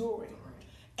enduring.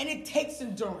 And it takes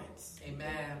endurance.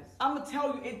 Amen. I'm going to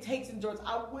tell you, it takes endurance.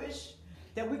 I wish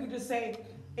that we could just say,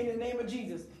 in the name of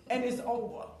Jesus, and it's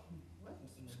over.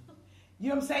 You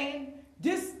know what I'm saying?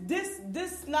 This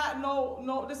not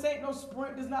this ain't no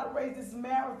sprint, this not a race, this is a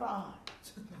marathon.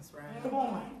 That's right. Come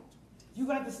on. You're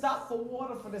going to have to stop for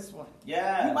water for this one.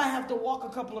 Yes. You might have to walk a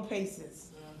couple of paces,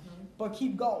 but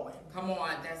keep going. Come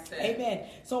on. That's it. Amen.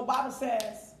 So Bible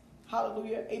says,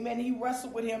 hallelujah, amen, he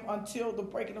wrestled with him until the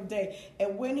breaking of day.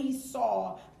 And when he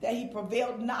saw that he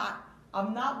prevailed not,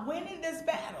 I'm not winning this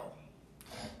battle.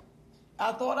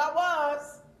 I thought I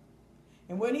was.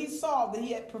 And when he saw that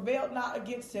he had prevailed not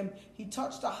against him, he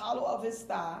touched the hollow of his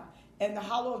thigh, and the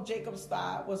hollow of Jacob's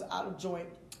thigh was out of joint,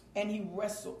 and he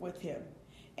wrestled with him.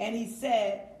 And he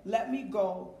said, let me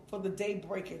go, for the day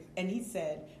breaketh. And he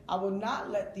said, I will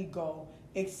not let thee go,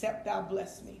 except thou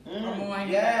bless me. Come on.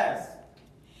 Yes.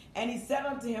 And he said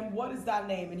unto him, what is thy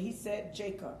name? And he said,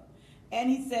 Jacob. And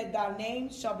he said, thy name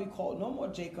shall be called no more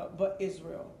Jacob, but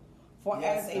Israel. For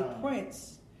Yes, as a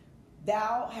prince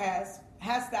thou hast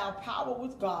thou power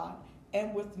with God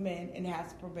and with men, and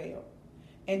hast prevailed.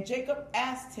 And Jacob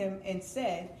asked him and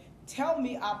said, tell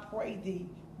me, I pray thee,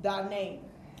 thy name.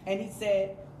 And he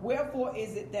said, wherefore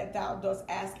is it that thou dost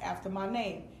ask after my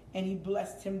name? And he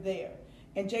blessed him there.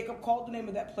 And Jacob called the name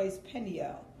of that place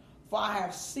Peniel. For I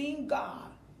have seen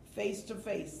God face to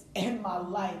face, and my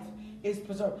life is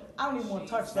preserved. I don't even want to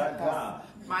touch that God.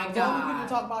 My When God. people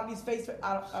talk about these face,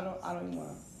 I don't even want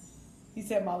to. He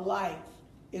said, my life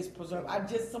is preserved.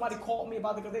 Somebody called me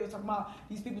about it because they were talking about,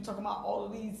 these people talking about all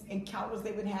of these encounters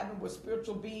they've been having with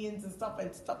spiritual beings and stuff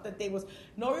that they was,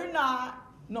 no, you're not.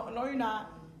 No, you're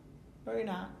not. No, you're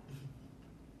not.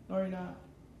 No, you're not.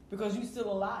 Because you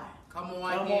still alive. Come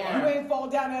on Come here. You ain't fall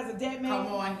down as a dead man.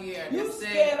 Come on here. You That's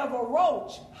scared it. of a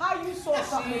roach. How you saw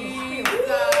something in the spirit?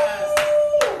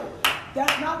 Jesus. Woo!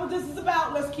 That's not what this is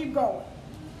about. Let's keep going.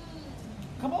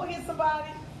 Come on here, somebody.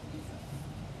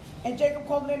 And Jacob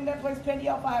called the name of that place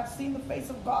Peniel, for I have seen the face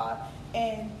of God,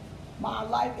 and My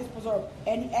life is preserved.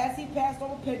 And as he passed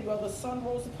over Peniel, the sun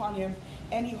rose upon him,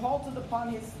 and he halted upon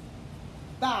his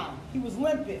thigh. He was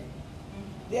limping.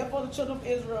 Therefore the children of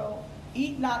Israel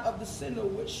eat not of the sinew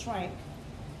which shrank,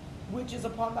 which is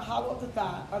upon the hollow of the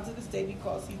thigh, unto this day,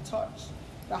 because he touched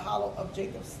the hollow of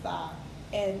Jacob's thigh,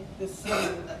 and the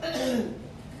sinew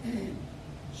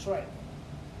shrank.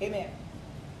 Amen.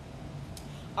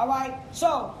 All right,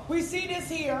 so we see this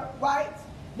here, right?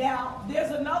 Now,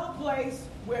 there's another place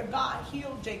where God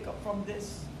healed Jacob from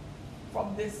this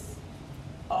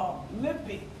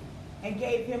limping and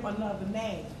gave him another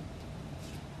name.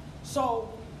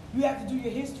 So you have to do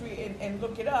your history and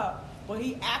look it up. But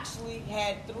he actually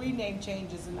had 3 name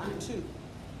changes and not 2.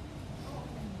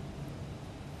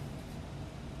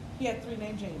 He had 3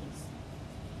 name changes.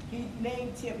 He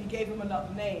named him, he gave him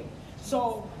another name.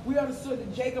 So we understood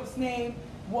that Jacob's name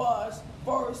was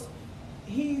first,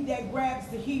 he that grabs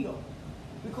the heel.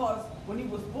 Because when he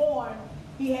was born,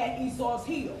 he had Esau's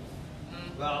heel.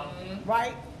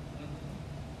 Right?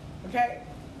 Okay?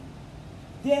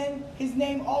 Then his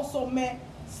name also meant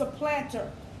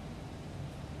supplanter.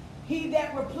 He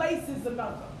that replaces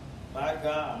another. My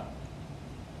God.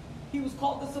 He was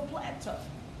called the supplanter.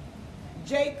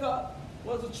 Jacob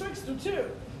was a trickster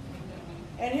too.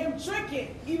 And him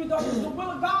tricking, even though it was the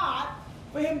will of God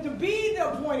for him to be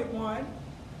the appointed one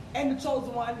and the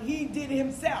chosen one, he did it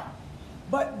himself.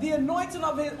 But the anointing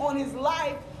of on his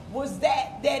life was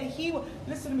that he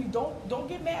listen to me, don't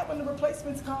get mad when the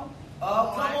replacements come.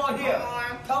 Oh, come on here.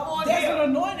 Come on There's here. an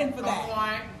anointing for that. Come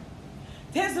on.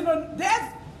 There's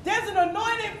an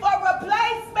anointing for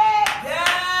replacement.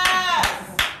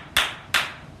 Yes.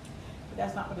 But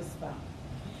that's not what it's about.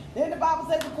 Then the Bible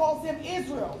says it calls him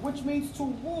Israel, which means to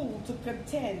rule, to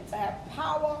contend, to have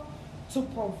power, to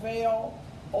prevail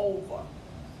over.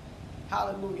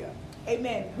 Hallelujah.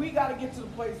 Amen. We got to get to the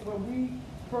place where we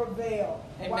prevail.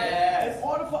 Amen. Right? In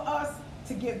order for us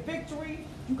to get victory,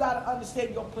 you got to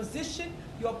understand your position,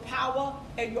 your power,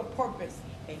 and your purpose.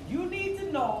 And you need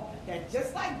to know that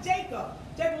just like Jacob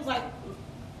was like,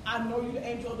 I know you're the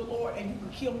angel of the Lord and you can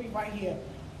kill me right here.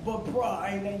 But bruh,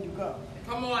 I ain't letting you go.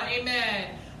 Come on.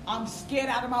 Amen. I'm scared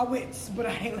out of my wits, but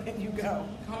I ain't letting you go.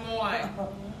 Come on.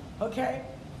 Okay?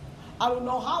 I don't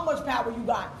know how much power you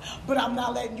got, but I'm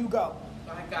not letting you go.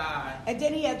 My God. And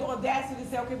then he had the audacity to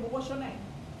say, okay, but what's your name?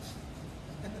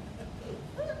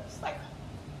 It's like,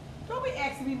 don't be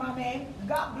asking me my name.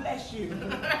 God bless you.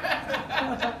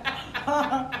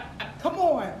 Come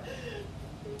on.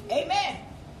 Amen.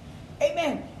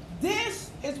 Amen.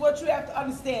 This is what you have to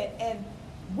understand. And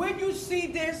when you see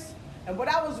this, and when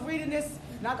I was reading this,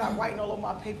 and I got writing all over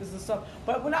my papers and stuff,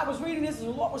 but when I was reading this, and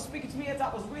the Lord was speaking to me as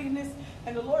I was reading this,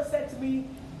 and the Lord said to me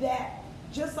that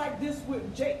just like this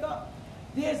with Jacob,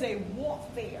 there's a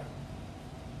warfare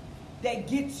that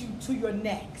gets you to your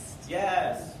next.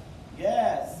 Yes.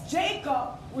 Yes.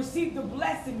 Jacob received the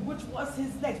blessing, which was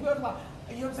his next. We're about,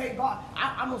 you know what I'm saying?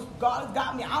 God has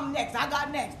got me. I'm next. I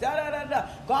got next. Da da da da.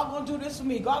 God gonna do this for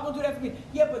me. God gonna do that for me.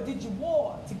 Yeah, but did you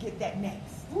war to get that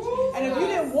next? Ooh, and if you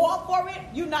didn't war for it,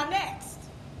 you're not next.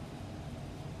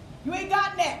 You ain't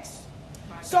got next.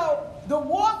 So the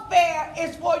warfare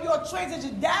is for your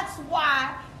transition. That's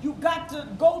why you got to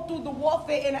go through the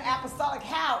warfare in an apostolic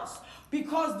house,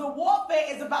 because the warfare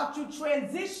is about you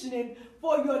transitioning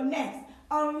for your next.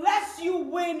 Unless you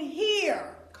win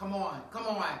here. Come on. Come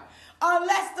on.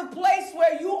 Unless the place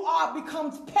where you are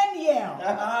becomes Peniel.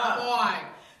 Come on.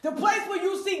 The place where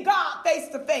you see God face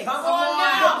to face. Come on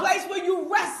now. The place where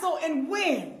you wrestle and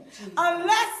win.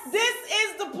 Unless this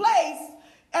is the place,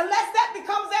 unless that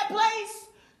becomes that place,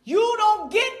 you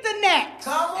don't get the next.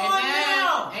 Come on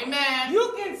now. Amen.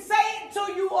 You can say it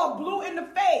till you are blue in the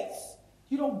face.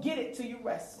 You don't get it till you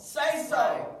wrestle. Say so.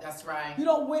 Right. That's right. You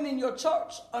don't win in your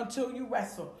church until you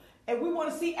wrestle. If we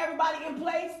want to see everybody in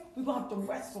place, we're going to have to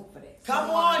wrestle for this. Come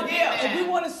on here. If we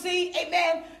want to see,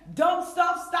 amen, dumb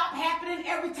stuff stop happening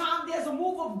every time there's a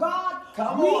move of God,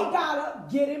 we got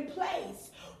to get in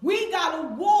place. We got to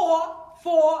war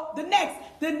for the next.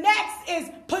 The next is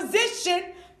position,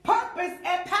 purpose,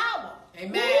 and power.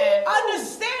 Amen.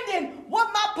 Understanding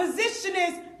what my position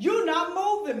is, you not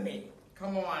moving me.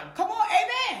 Come on. Come on,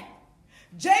 amen.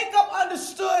 Jacob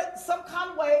understood some kind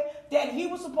of way that he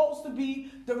was supposed to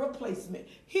be the replacement.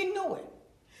 He knew it.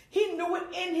 He knew it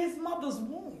in his mother's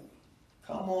womb.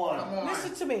 Come on. Come on.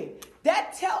 Listen to me.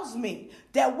 That tells me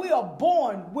that we are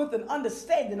born with an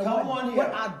understanding of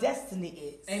what our destiny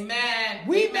is. Amen.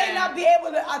 We Amen. may not be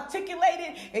able to articulate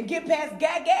it and get past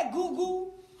gag, goo,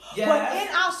 goo. Yes. But in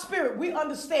our spirit, we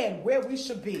understand where we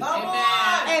should be. Come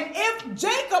on. And if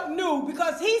Jacob knew,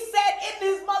 because he said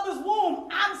in his mother's womb,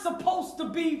 I'm supposed to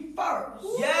be first.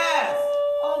 Yes.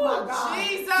 Oh my God.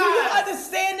 Jesus. Do you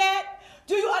understand that?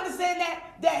 Do you understand that?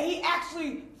 That he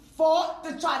actually fought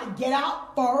to try to get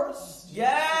out first?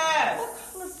 Yes.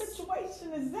 What kind of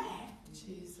situation is that?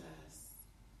 Jesus.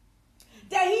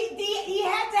 That he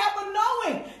had to have a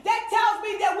knowing. That tells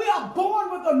me that we are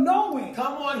born with a knowing.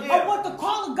 Come on here. Of what the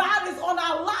call of God is on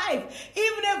our life.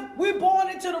 Even if we're born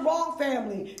into the wrong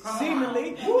family,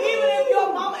 seemingly. Even if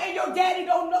your mama and your daddy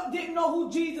didn't know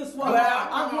who Jesus was. Well,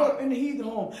 I grew up in the heathen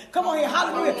home. Come on here,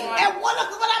 hallelujah. And look at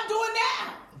what I'm doing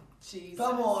now. Jesus.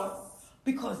 Come on.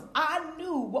 Because I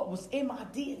knew what was in my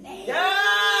DNA.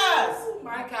 Yes. Oh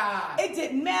my God. It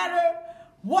didn't matter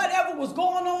whatever was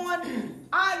going on.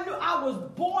 I knew I was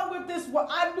born with this.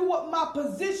 I knew what my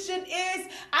position is.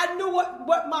 I knew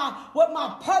what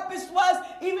my purpose was.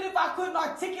 Even if I couldn't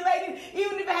articulate it,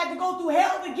 even if I had to go through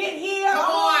hell to get here.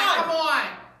 Come on.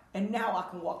 And now I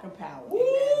can walk in power. Woo.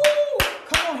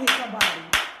 Come on here, somebody.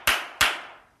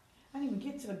 I didn't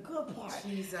even get to the good part.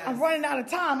 Jesus. I'm running out of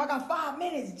time. I got 5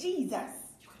 minutes. Jesus.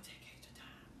 You can take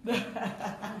extra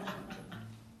time.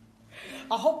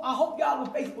 I hope y'all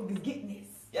on Facebook is getting this.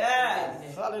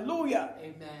 Yes. Hallelujah.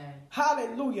 Amen.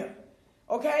 Hallelujah.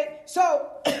 Okay? So,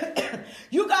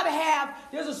 you got to have,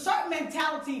 there's a certain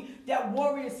mentality that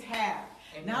warriors have.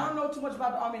 Amen. Now, I don't know too much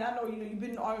about the army. And I know, you've been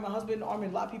in the army. My husband in the army. A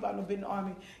lot of people I know have been in the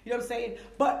army. You know what I'm saying?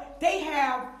 But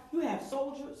you have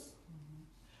soldiers.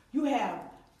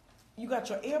 You got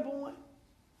your airborne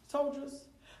soldiers.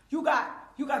 You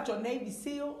got your Navy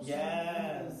SEALs.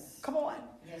 Yes. Come on.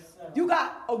 Yes, sir. You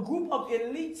got a group of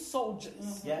elite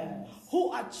soldiers Yes.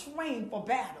 who are trained for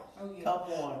battle. Oh, yeah. Come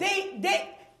on. They in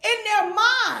their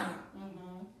mind,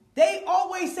 they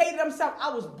always say to themselves,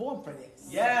 I was born for this.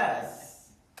 Yes.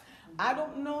 I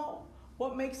don't know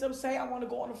what makes them say I want to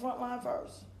go on the front line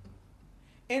first.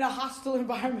 In a hostile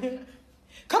environment.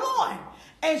 Come on.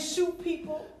 And shoot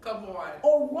people. Come on.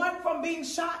 Or run from being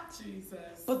shot.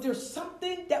 Jesus. But there's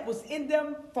something that was in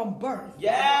them from birth.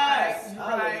 Yes.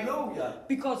 Right. Hallelujah.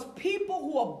 Because people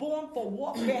who are born for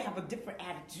warfare have a different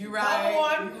attitude. You're right. Come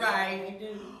on. You're right.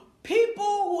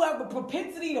 People who have a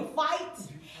propensity to fight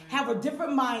have a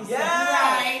different mindset.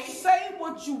 Yes. Right. Say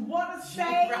what you want to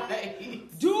say.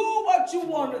 Right. Do what you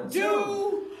want to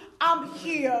do. I'm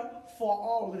here for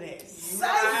all of this. Say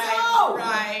so.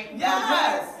 Right.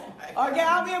 Yes. Okay,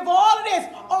 I'm here for all of this.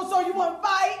 Oh, so you want to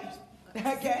fight?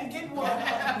 Okay. Get one.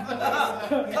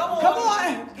 Come on. Come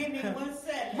on. Give me 1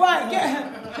 second. Right.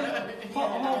 Get.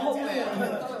 Hold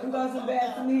on. You got some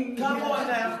bad knees. Come on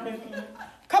now.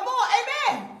 Come on.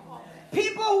 Amen.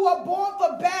 People who are born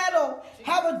for battle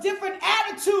have a different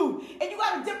attitude, and you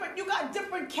got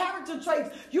different character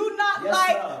traits. You're not Yes,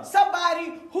 sir.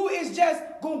 somebody who is just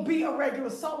gonna be a regular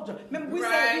soldier. Remember, we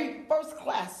said we first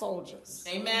class soldiers.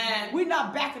 Amen. We're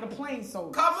not back of the plane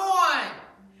soldiers. Come on.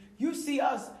 You see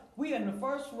us, we in the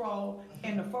first row,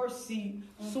 in the first seat,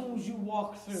 as soon as you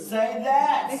walk through. Say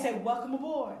that. They say, welcome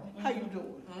aboard. How you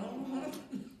doing?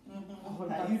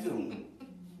 How you doing?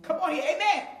 Come on here,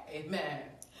 amen. Amen.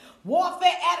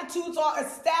 Warfare attitudes are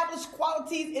established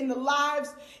qualities in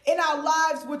our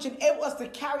lives, which enable us to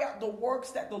carry out the works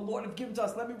that the Lord has given to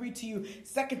us. Let me read to you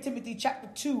 2 Timothy chapter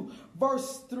 2,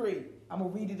 verse 3. I'm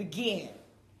going to read it again.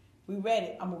 We read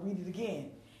it. I'm going to read it again.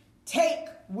 Take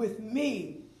with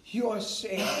me your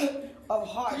share of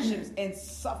hardships and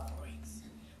sufferings,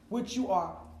 which you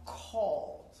are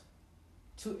called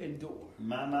to endure.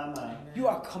 My. You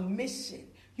are commissioned.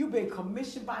 You've been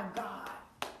commissioned by God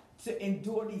to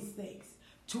endure these things,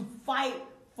 to fight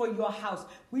for your house.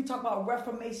 We talk about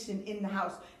reformation in the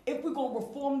house. If we're going to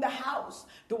reform the house,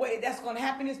 the way that's going to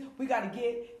happen is we got to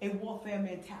get a warfare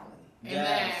mentality.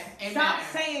 Amen. Amen. Stop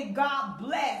saying God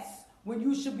bless when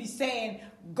you should be saying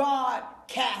God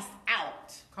cast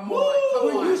out. Come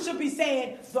on. When you should be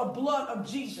saying the blood of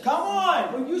Jesus. Come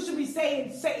on. When you should be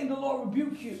saying Satan the Lord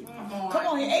rebuke you. Come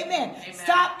on. Here. Amen.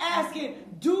 Stop asking,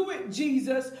 do it,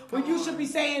 Jesus. When you should be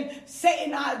saying,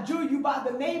 Satan, I adjure you by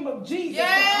the name of Jesus.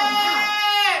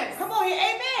 Yes. Come on here.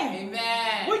 Amen.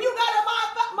 Amen. When you got a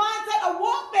mindset of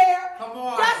warfare, Come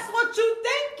on. that's what you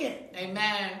thinking.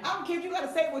 Amen. I don't care if you got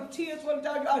to say it with tears for the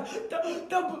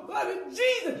blood of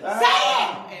Jesus. Say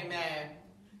it. Amen.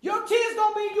 Your tears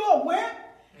don't mean you're a wimp.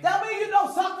 That mean you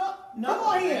no sucker. No. Come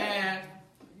on here. Amen.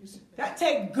 That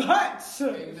take guts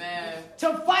Amen.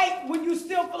 to fight when you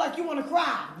still feel like you want to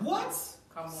cry. What?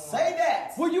 Come on. Say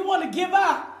that. When you want to give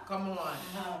up. Come on.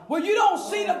 When you don't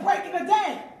see the break in the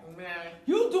day. Amen.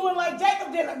 You doing like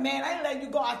Jacob did. Like, man, I ain't letting you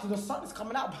go after the sun is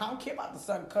coming out. But I don't care about the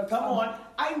sun. Come on.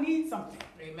 I need something.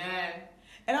 Amen.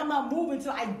 And I'm not moving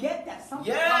till I get that something.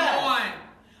 Yes. Come on.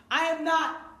 I am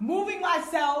not moving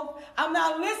myself. I'm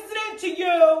not listening to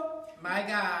you. My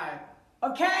God.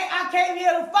 Okay? I came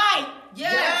here to fight.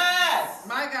 Yes.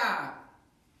 My God.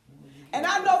 And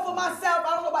I know for myself,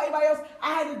 I don't know about anybody else,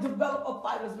 I had to develop a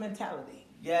fighter's mentality.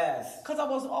 Yes. Because I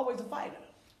wasn't always a fighter.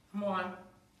 Come on.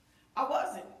 I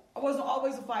wasn't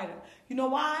always a fighter. You know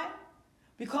why?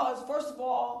 Because, first of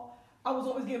all, I was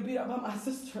always getting beat up by my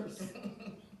sisters.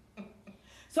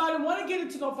 So I didn't want to get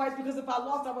into no fights because if I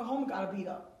lost, I went home and got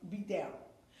beat down.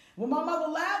 When my mother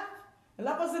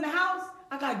left us in the house,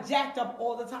 I got jacked up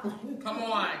all the time. Come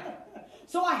on.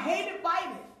 So I hated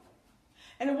fighting.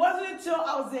 And it wasn't until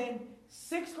I was in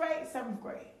 6th grade, 7th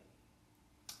grade.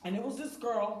 And it was this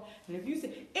girl, and if you say,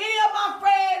 any of my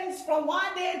friends from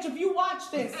Wyandanch, if you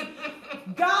watch this,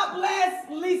 God bless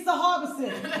Lisa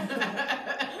Harbison.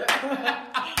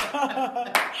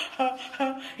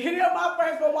 Any of my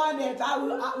friends from Wyandanch,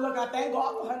 I thank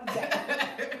God for her today.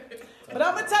 But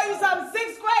I'm going to tell you something,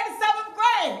 6th grade and 7th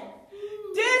grade,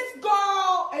 this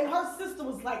girl and her sister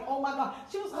was like, oh my God.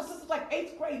 Her sister was like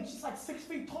 8th grade. She's like 6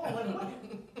 feet tall anyway.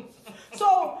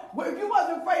 So if you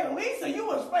wasn't afraid of Lisa, you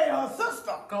was afraid of her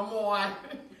sister. Come on.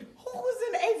 Who was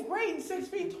in the 8th grade and 6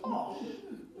 feet tall?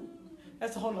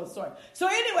 That's a whole nother story. So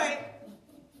anyway,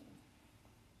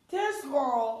 this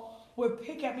girl would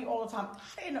pick at me all the time.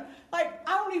 I didn't know, I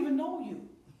don't even know you.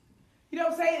 You know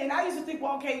what I'm saying? And I used to think,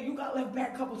 well, okay, you got left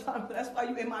back a couple times, but that's why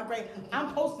you in my grade. I'm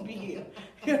supposed to be here.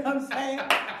 You know what I'm saying?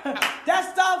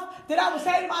 That stuff that I was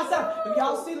saying to myself, if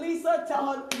y'all see Lisa,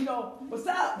 tell her, what's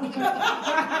up? You know what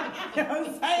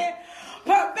I'm saying?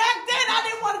 But back then, I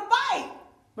didn't want to fight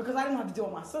because I didn't have to deal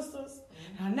with my sisters.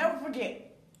 And I'll never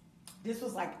forget, this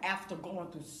was like after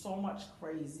going through so much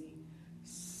crazy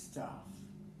stuff.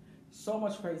 So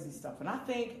much crazy stuff. And I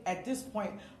think at this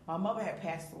point, my mother had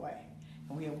passed away.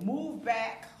 And we had moved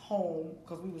back home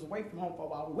because we was away from home for a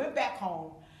while. We went back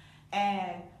home,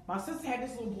 and my sister had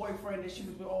this little boyfriend that she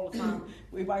was with all the time.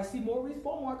 Everybody see Maurice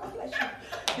Beaumont, God bless you.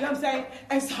 You know what I'm saying?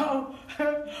 And so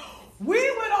we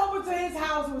went over to his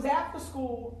house. It was after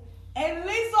school, and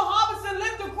Lisa Harbison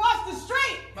lived across the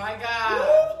street. My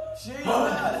God.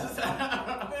 Jesus.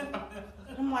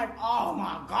 I'm like, oh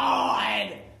my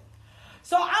God.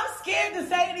 So I'm scared to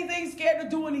say anything, scared to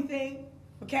do anything.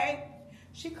 Okay?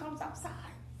 She comes outside.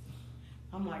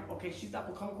 I'm like, okay, she's not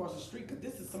going to come across the street because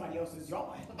this is somebody else's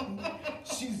yard.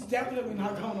 She's definitely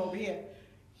not coming over here.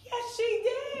 Yes, she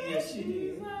did. Yes, she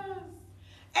did.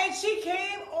 And she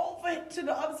came over to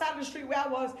the other side of the street where I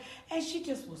was, and she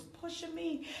just was pushing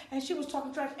me, and she was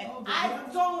talking trash, and I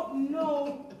don't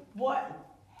know what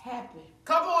happened.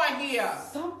 Come on here.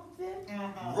 Something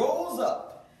Rose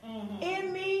up.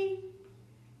 in me,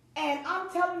 and I'm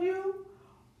telling you,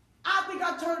 I think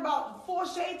I turned about 4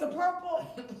 shades of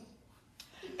purple.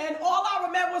 And all I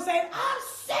remember was saying, I'm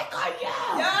sick of you.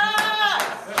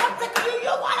 Yes. I'm sick of you. You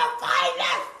want to fight?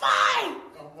 Let's fight.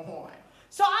 Come on.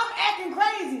 So I'm acting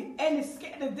crazy. And it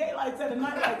scared the daylights and the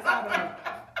nightlights out of me.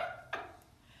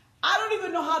 I don't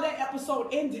even know how that episode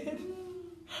ended.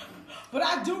 But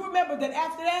I do remember that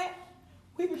after that,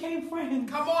 we became friends.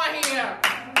 Come on here.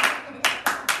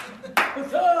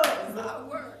 What's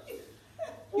up?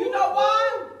 You know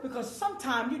why? Because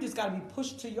sometimes you just got to be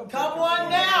pushed to your Come breaking on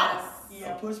point. now.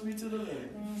 Yeah. Push me to the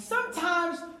limit.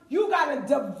 Sometimes you got to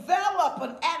develop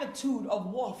an attitude of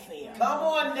warfare. Come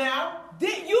on now.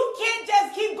 You can't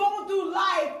just keep going through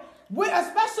life,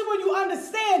 especially when you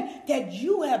understand that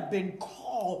you have been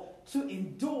called to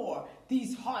endure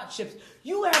these hardships.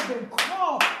 You have been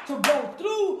called to go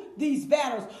through these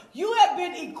battles. You have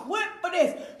been equipped for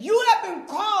this. You have been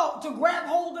called to grab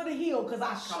hold of the heel because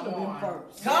I should have been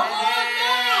first. Come on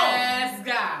now. Yes,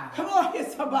 God. Come on here,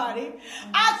 somebody.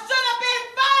 I should have been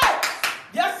first.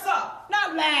 Yes, sir.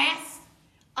 Not last.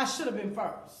 I should have been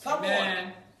first. Come Amen.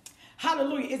 on.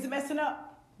 Hallelujah. Is it messing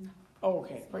up? Oh,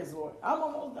 okay. Praise the Lord. I'm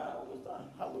almost done.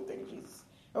 Hallelujah. Thank you, Jesus.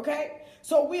 Okay?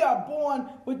 So we are born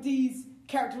with these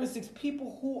characteristics.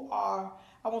 People who are,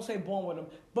 I won't say born with them,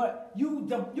 but you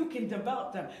can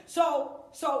develop them. So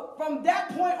from that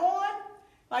point on,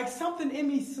 like something in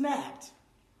me snapped.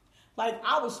 Like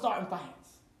I was starting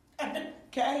fights.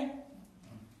 Okay?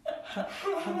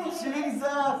 Jesus.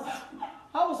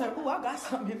 I was like, ooh, I got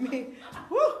something in me.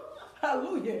 Woo!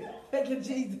 Hallelujah. Thank you,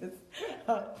 Jesus.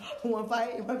 You want to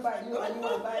fight? You want to fight? You want to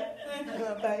fight? You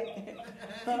want to fight?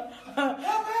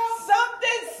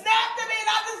 Something snapped at me and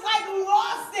I just like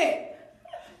lost it.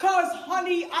 Because,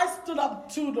 honey, I stood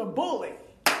up to the bully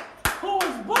who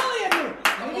was bullying me.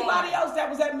 Anybody else that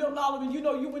was at Milton Oliver, you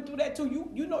know you went through that too.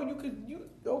 You know you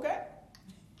okay?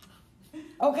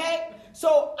 Okay?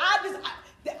 So I'm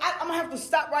gonna have to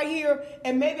stop right here,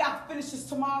 and maybe I'll finish this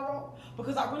tomorrow,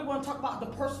 because I really want to talk about the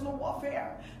personal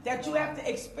warfare that you have to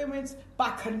experience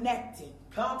by connecting.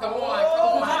 Come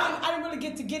on. I didn't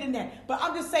really get in that, but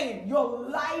I'm just saying your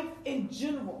life in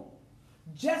general,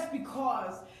 just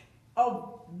because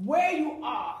of where you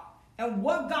are and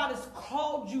what God has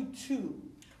called you to,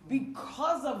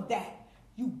 because of that,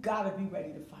 you gotta be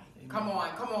ready to fight. Come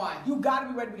on. You got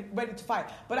to be ready to fight.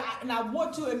 But I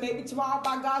want to, and maybe tomorrow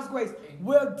by God's grace,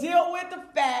 we'll deal with the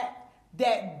fact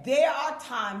that there are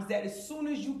times that as soon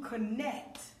as you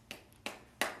connect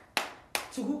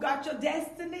to who got your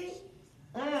destiny,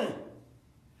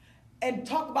 and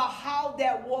talk about how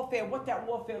that warfare, what that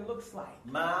warfare looks like,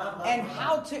 and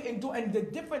how to endure, and the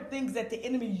different things that the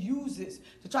enemy uses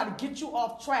to try to get you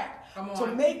off track, to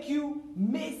make you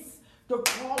miss the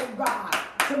call of God,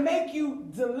 to make you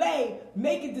delay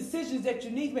making decisions that you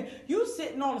need to make. You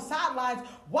sitting on the sidelines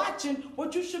watching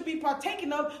what you should be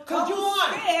partaking of because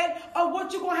you're scared of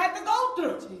what you're going to have to go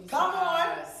through. Jesus. Come on.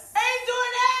 Ain't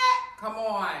doing that. Come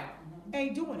on.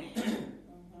 Ain't doing it.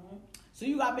 So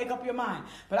you got to make up your mind.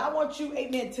 But I want you,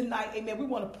 amen, tonight, amen, we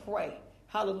want to pray.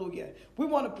 Hallelujah. We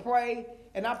want to pray,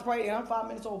 and I pray, and I'm 5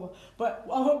 minutes over, but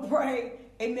I want to pray,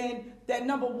 amen, that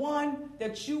number one,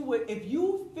 that you would, if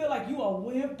you feel like you are a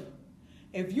wimp,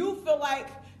 if you feel like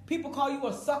people call you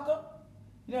a sucker,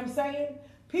 you know what I'm saying?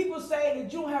 People say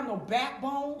that you don't have no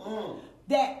backbone,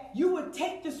 that you would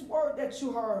take this word that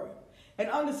you heard and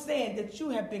understand that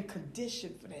you have been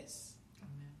conditioned for this.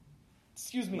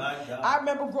 Excuse me. I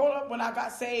remember growing up when I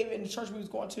got saved in the church we was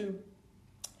going to,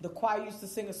 the choir used to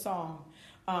sing a song.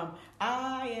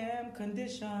 I am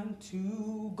conditioned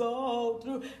to go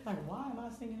through. Like, why am I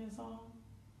singing this song?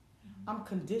 I'm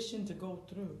conditioned to go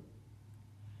through.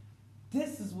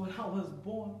 This is what I was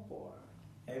born for.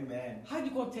 Amen. How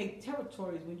you going to take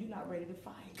territories when you're not ready to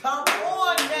fight? Come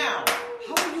on now.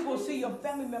 How are you going to see your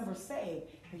family members saved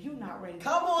if you're not ready to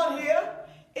Come on here.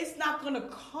 It's not going to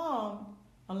come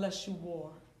unless you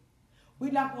war.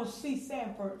 We're not going to see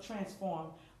Sanford transform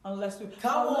unless the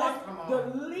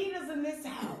leaders in this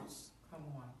house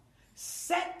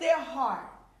set their heart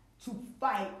to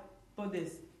fight for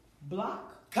this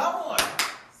block. Come on.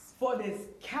 For this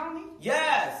county.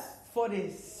 Yes. For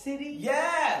this city.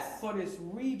 Yes. For this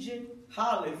region.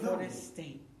 Hallelujah. For this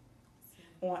state.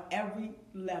 On every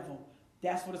level.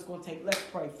 That's what it's going to take. Let's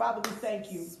pray. Father, we thank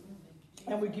you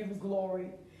and we give you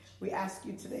glory. We ask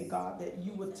you today, God, that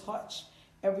you would touch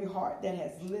every heart that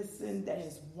has listened, that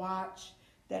has watched,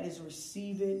 that is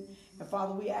receiving. And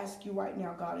Father, we ask you right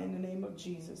now, God, in the name of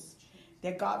Jesus,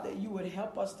 that God, that you would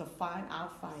help us to find our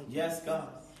fight. Yes, God.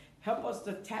 Help us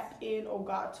to tap in, oh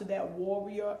God, to that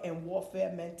warrior and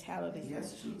warfare mentality.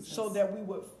 Yes, Jesus. So that we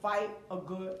would fight a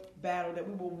good battle, that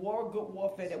we will war a good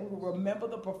warfare, that we will remember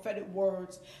the prophetic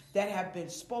words that have been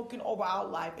spoken over our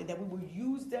life, and that we will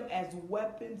use them as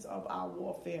weapons of our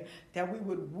warfare, that we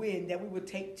would win, that we would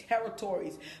take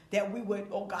territories, that we would,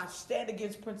 oh God, stand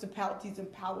against principalities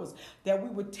and powers, that we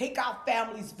would take our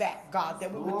families back, God,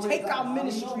 that we would take our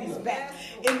ministries back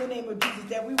in the name of Jesus,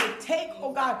 that we would take,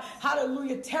 oh God,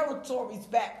 hallelujah, territories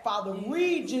back, Father,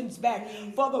 regions back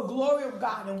for the glory of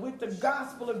God and with the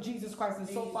gospel of Jesus Christ. And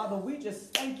so, Father, we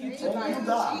just thank you tonight,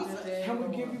 God, and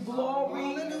we give you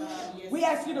glory. We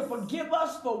ask you to forgive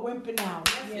us for wimping out.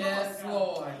 Yes,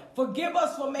 Lord. Forgive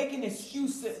us for making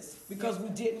excuses because we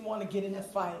didn't want to get in the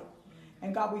fight.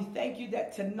 And God, we thank you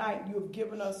that tonight you have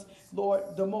given us,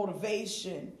 Lord, the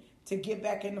motivation to get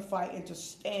back in the fight and to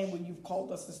stand when you've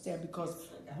called us to stand, because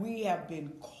we have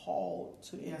been called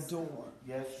to endure.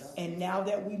 Yes, and now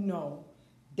that we know,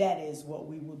 that is what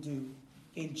we will do.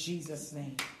 In Jesus'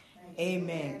 name.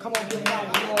 Amen. Come on, give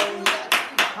God glory.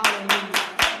 Hallelujah.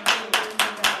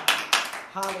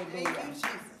 Hallelujah.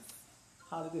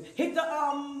 Hallelujah. Hit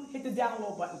the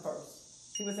download button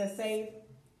first. See what that save?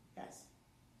 Yes.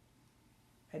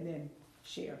 And then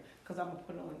share, because I'm going to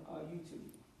put it on YouTube.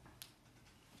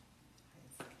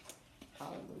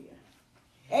 Hallelujah.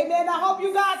 Amen. I hope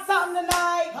you got something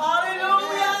tonight.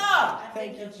 Hallelujah.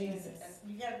 Thank you, Jesus.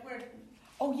 You got a question?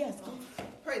 Oh, yes.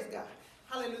 Praise God.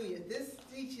 Hallelujah. This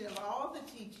teaching, of all the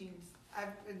teachings,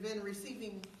 I've been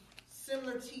receiving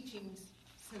similar teachings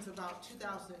since about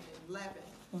 2011.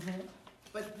 Mm-hmm.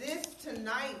 But this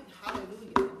tonight,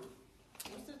 hallelujah.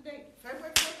 What's the date?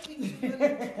 February 14,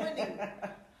 2020.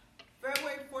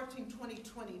 February 14,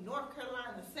 2020. North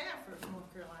Carolina, Sanford,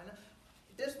 North Carolina.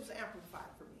 This was amplified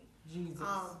for me. Jesus.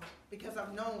 Because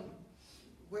I've known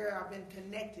where I've been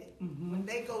connected. Mm-hmm. When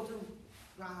they go through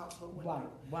my household.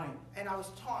 Right. And I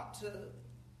was taught to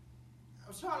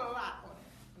was taught a lot on it.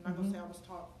 I'm not gonna say I was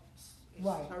taught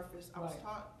surface. I was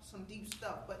taught some deep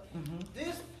stuff, but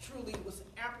this truly was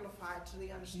amplified to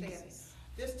the understanding. Jesus.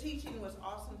 This teaching was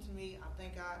awesome to me. I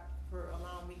thank God for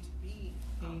allowing me to be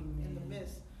in the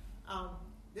midst.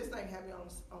 This thing had me on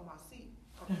my seat.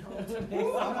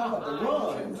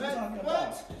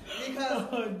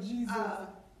 Because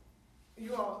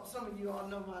you all, some of you all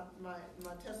know my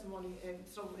testimony, and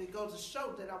so it goes to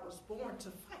show that I was born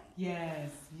to fight. Yes.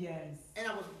 And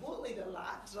I was bullied a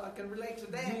lot, so I can relate to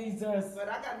that. Jesus. But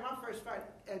I got my first fight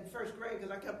in first grade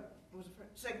because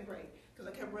second grade, because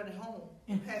I kept running home.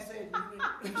 And Pat said,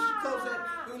 she closed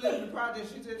that, we lived in the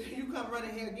project, she said, you come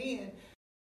running here again.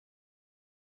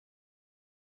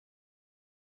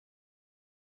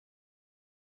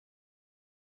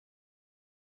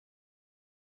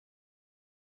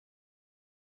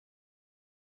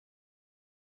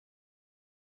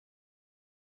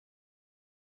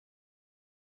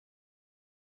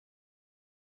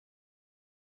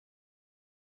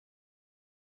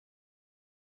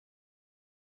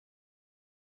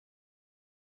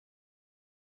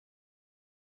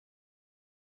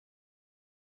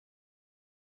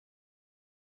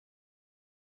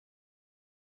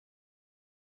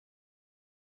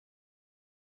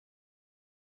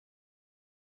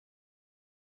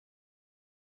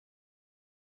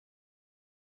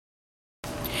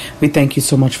 We thank you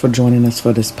so much for joining us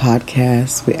for this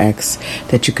podcast. We ask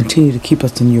that you continue to keep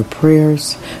us in your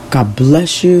prayers. God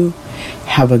bless you.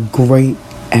 Have a great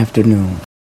afternoon.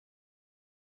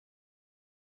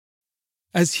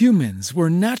 As humans, we're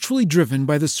naturally driven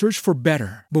by the search for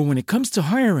better. But when it comes to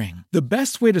hiring, the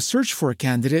best way to search for a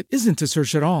candidate isn't to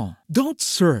search at all. Don't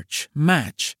search,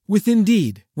 match with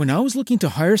Indeed. When I was looking to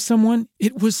hire someone,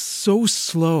 it was so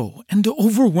slow and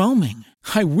overwhelming.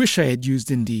 I wish I had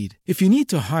used Indeed. If you need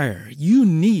to hire, you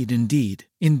need Indeed.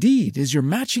 Indeed is your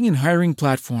matching and hiring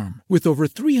platform with over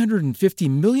 350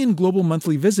 million global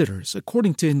monthly visitors,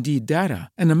 according to Indeed data,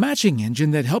 and a matching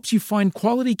engine that helps you find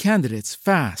quality candidates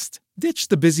fast. Ditch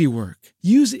the busy work.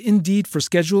 Use Indeed for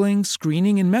scheduling,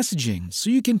 screening, and messaging so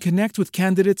you can connect with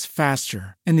candidates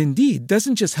faster. And Indeed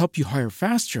doesn't just help you hire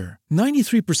faster.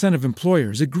 93% of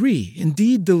employers agree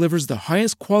Indeed delivers the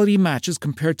highest quality matches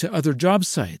compared to other job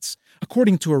sites,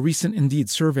 according to a recent Indeed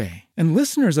survey. And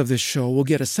listeners of this show will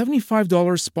get a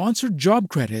 $75 sponsored job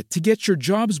credit to get your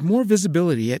jobs more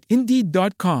visibility at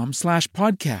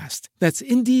Indeed.com/podcast. That's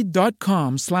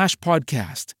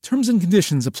Indeed.com/podcast. Terms and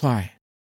conditions apply.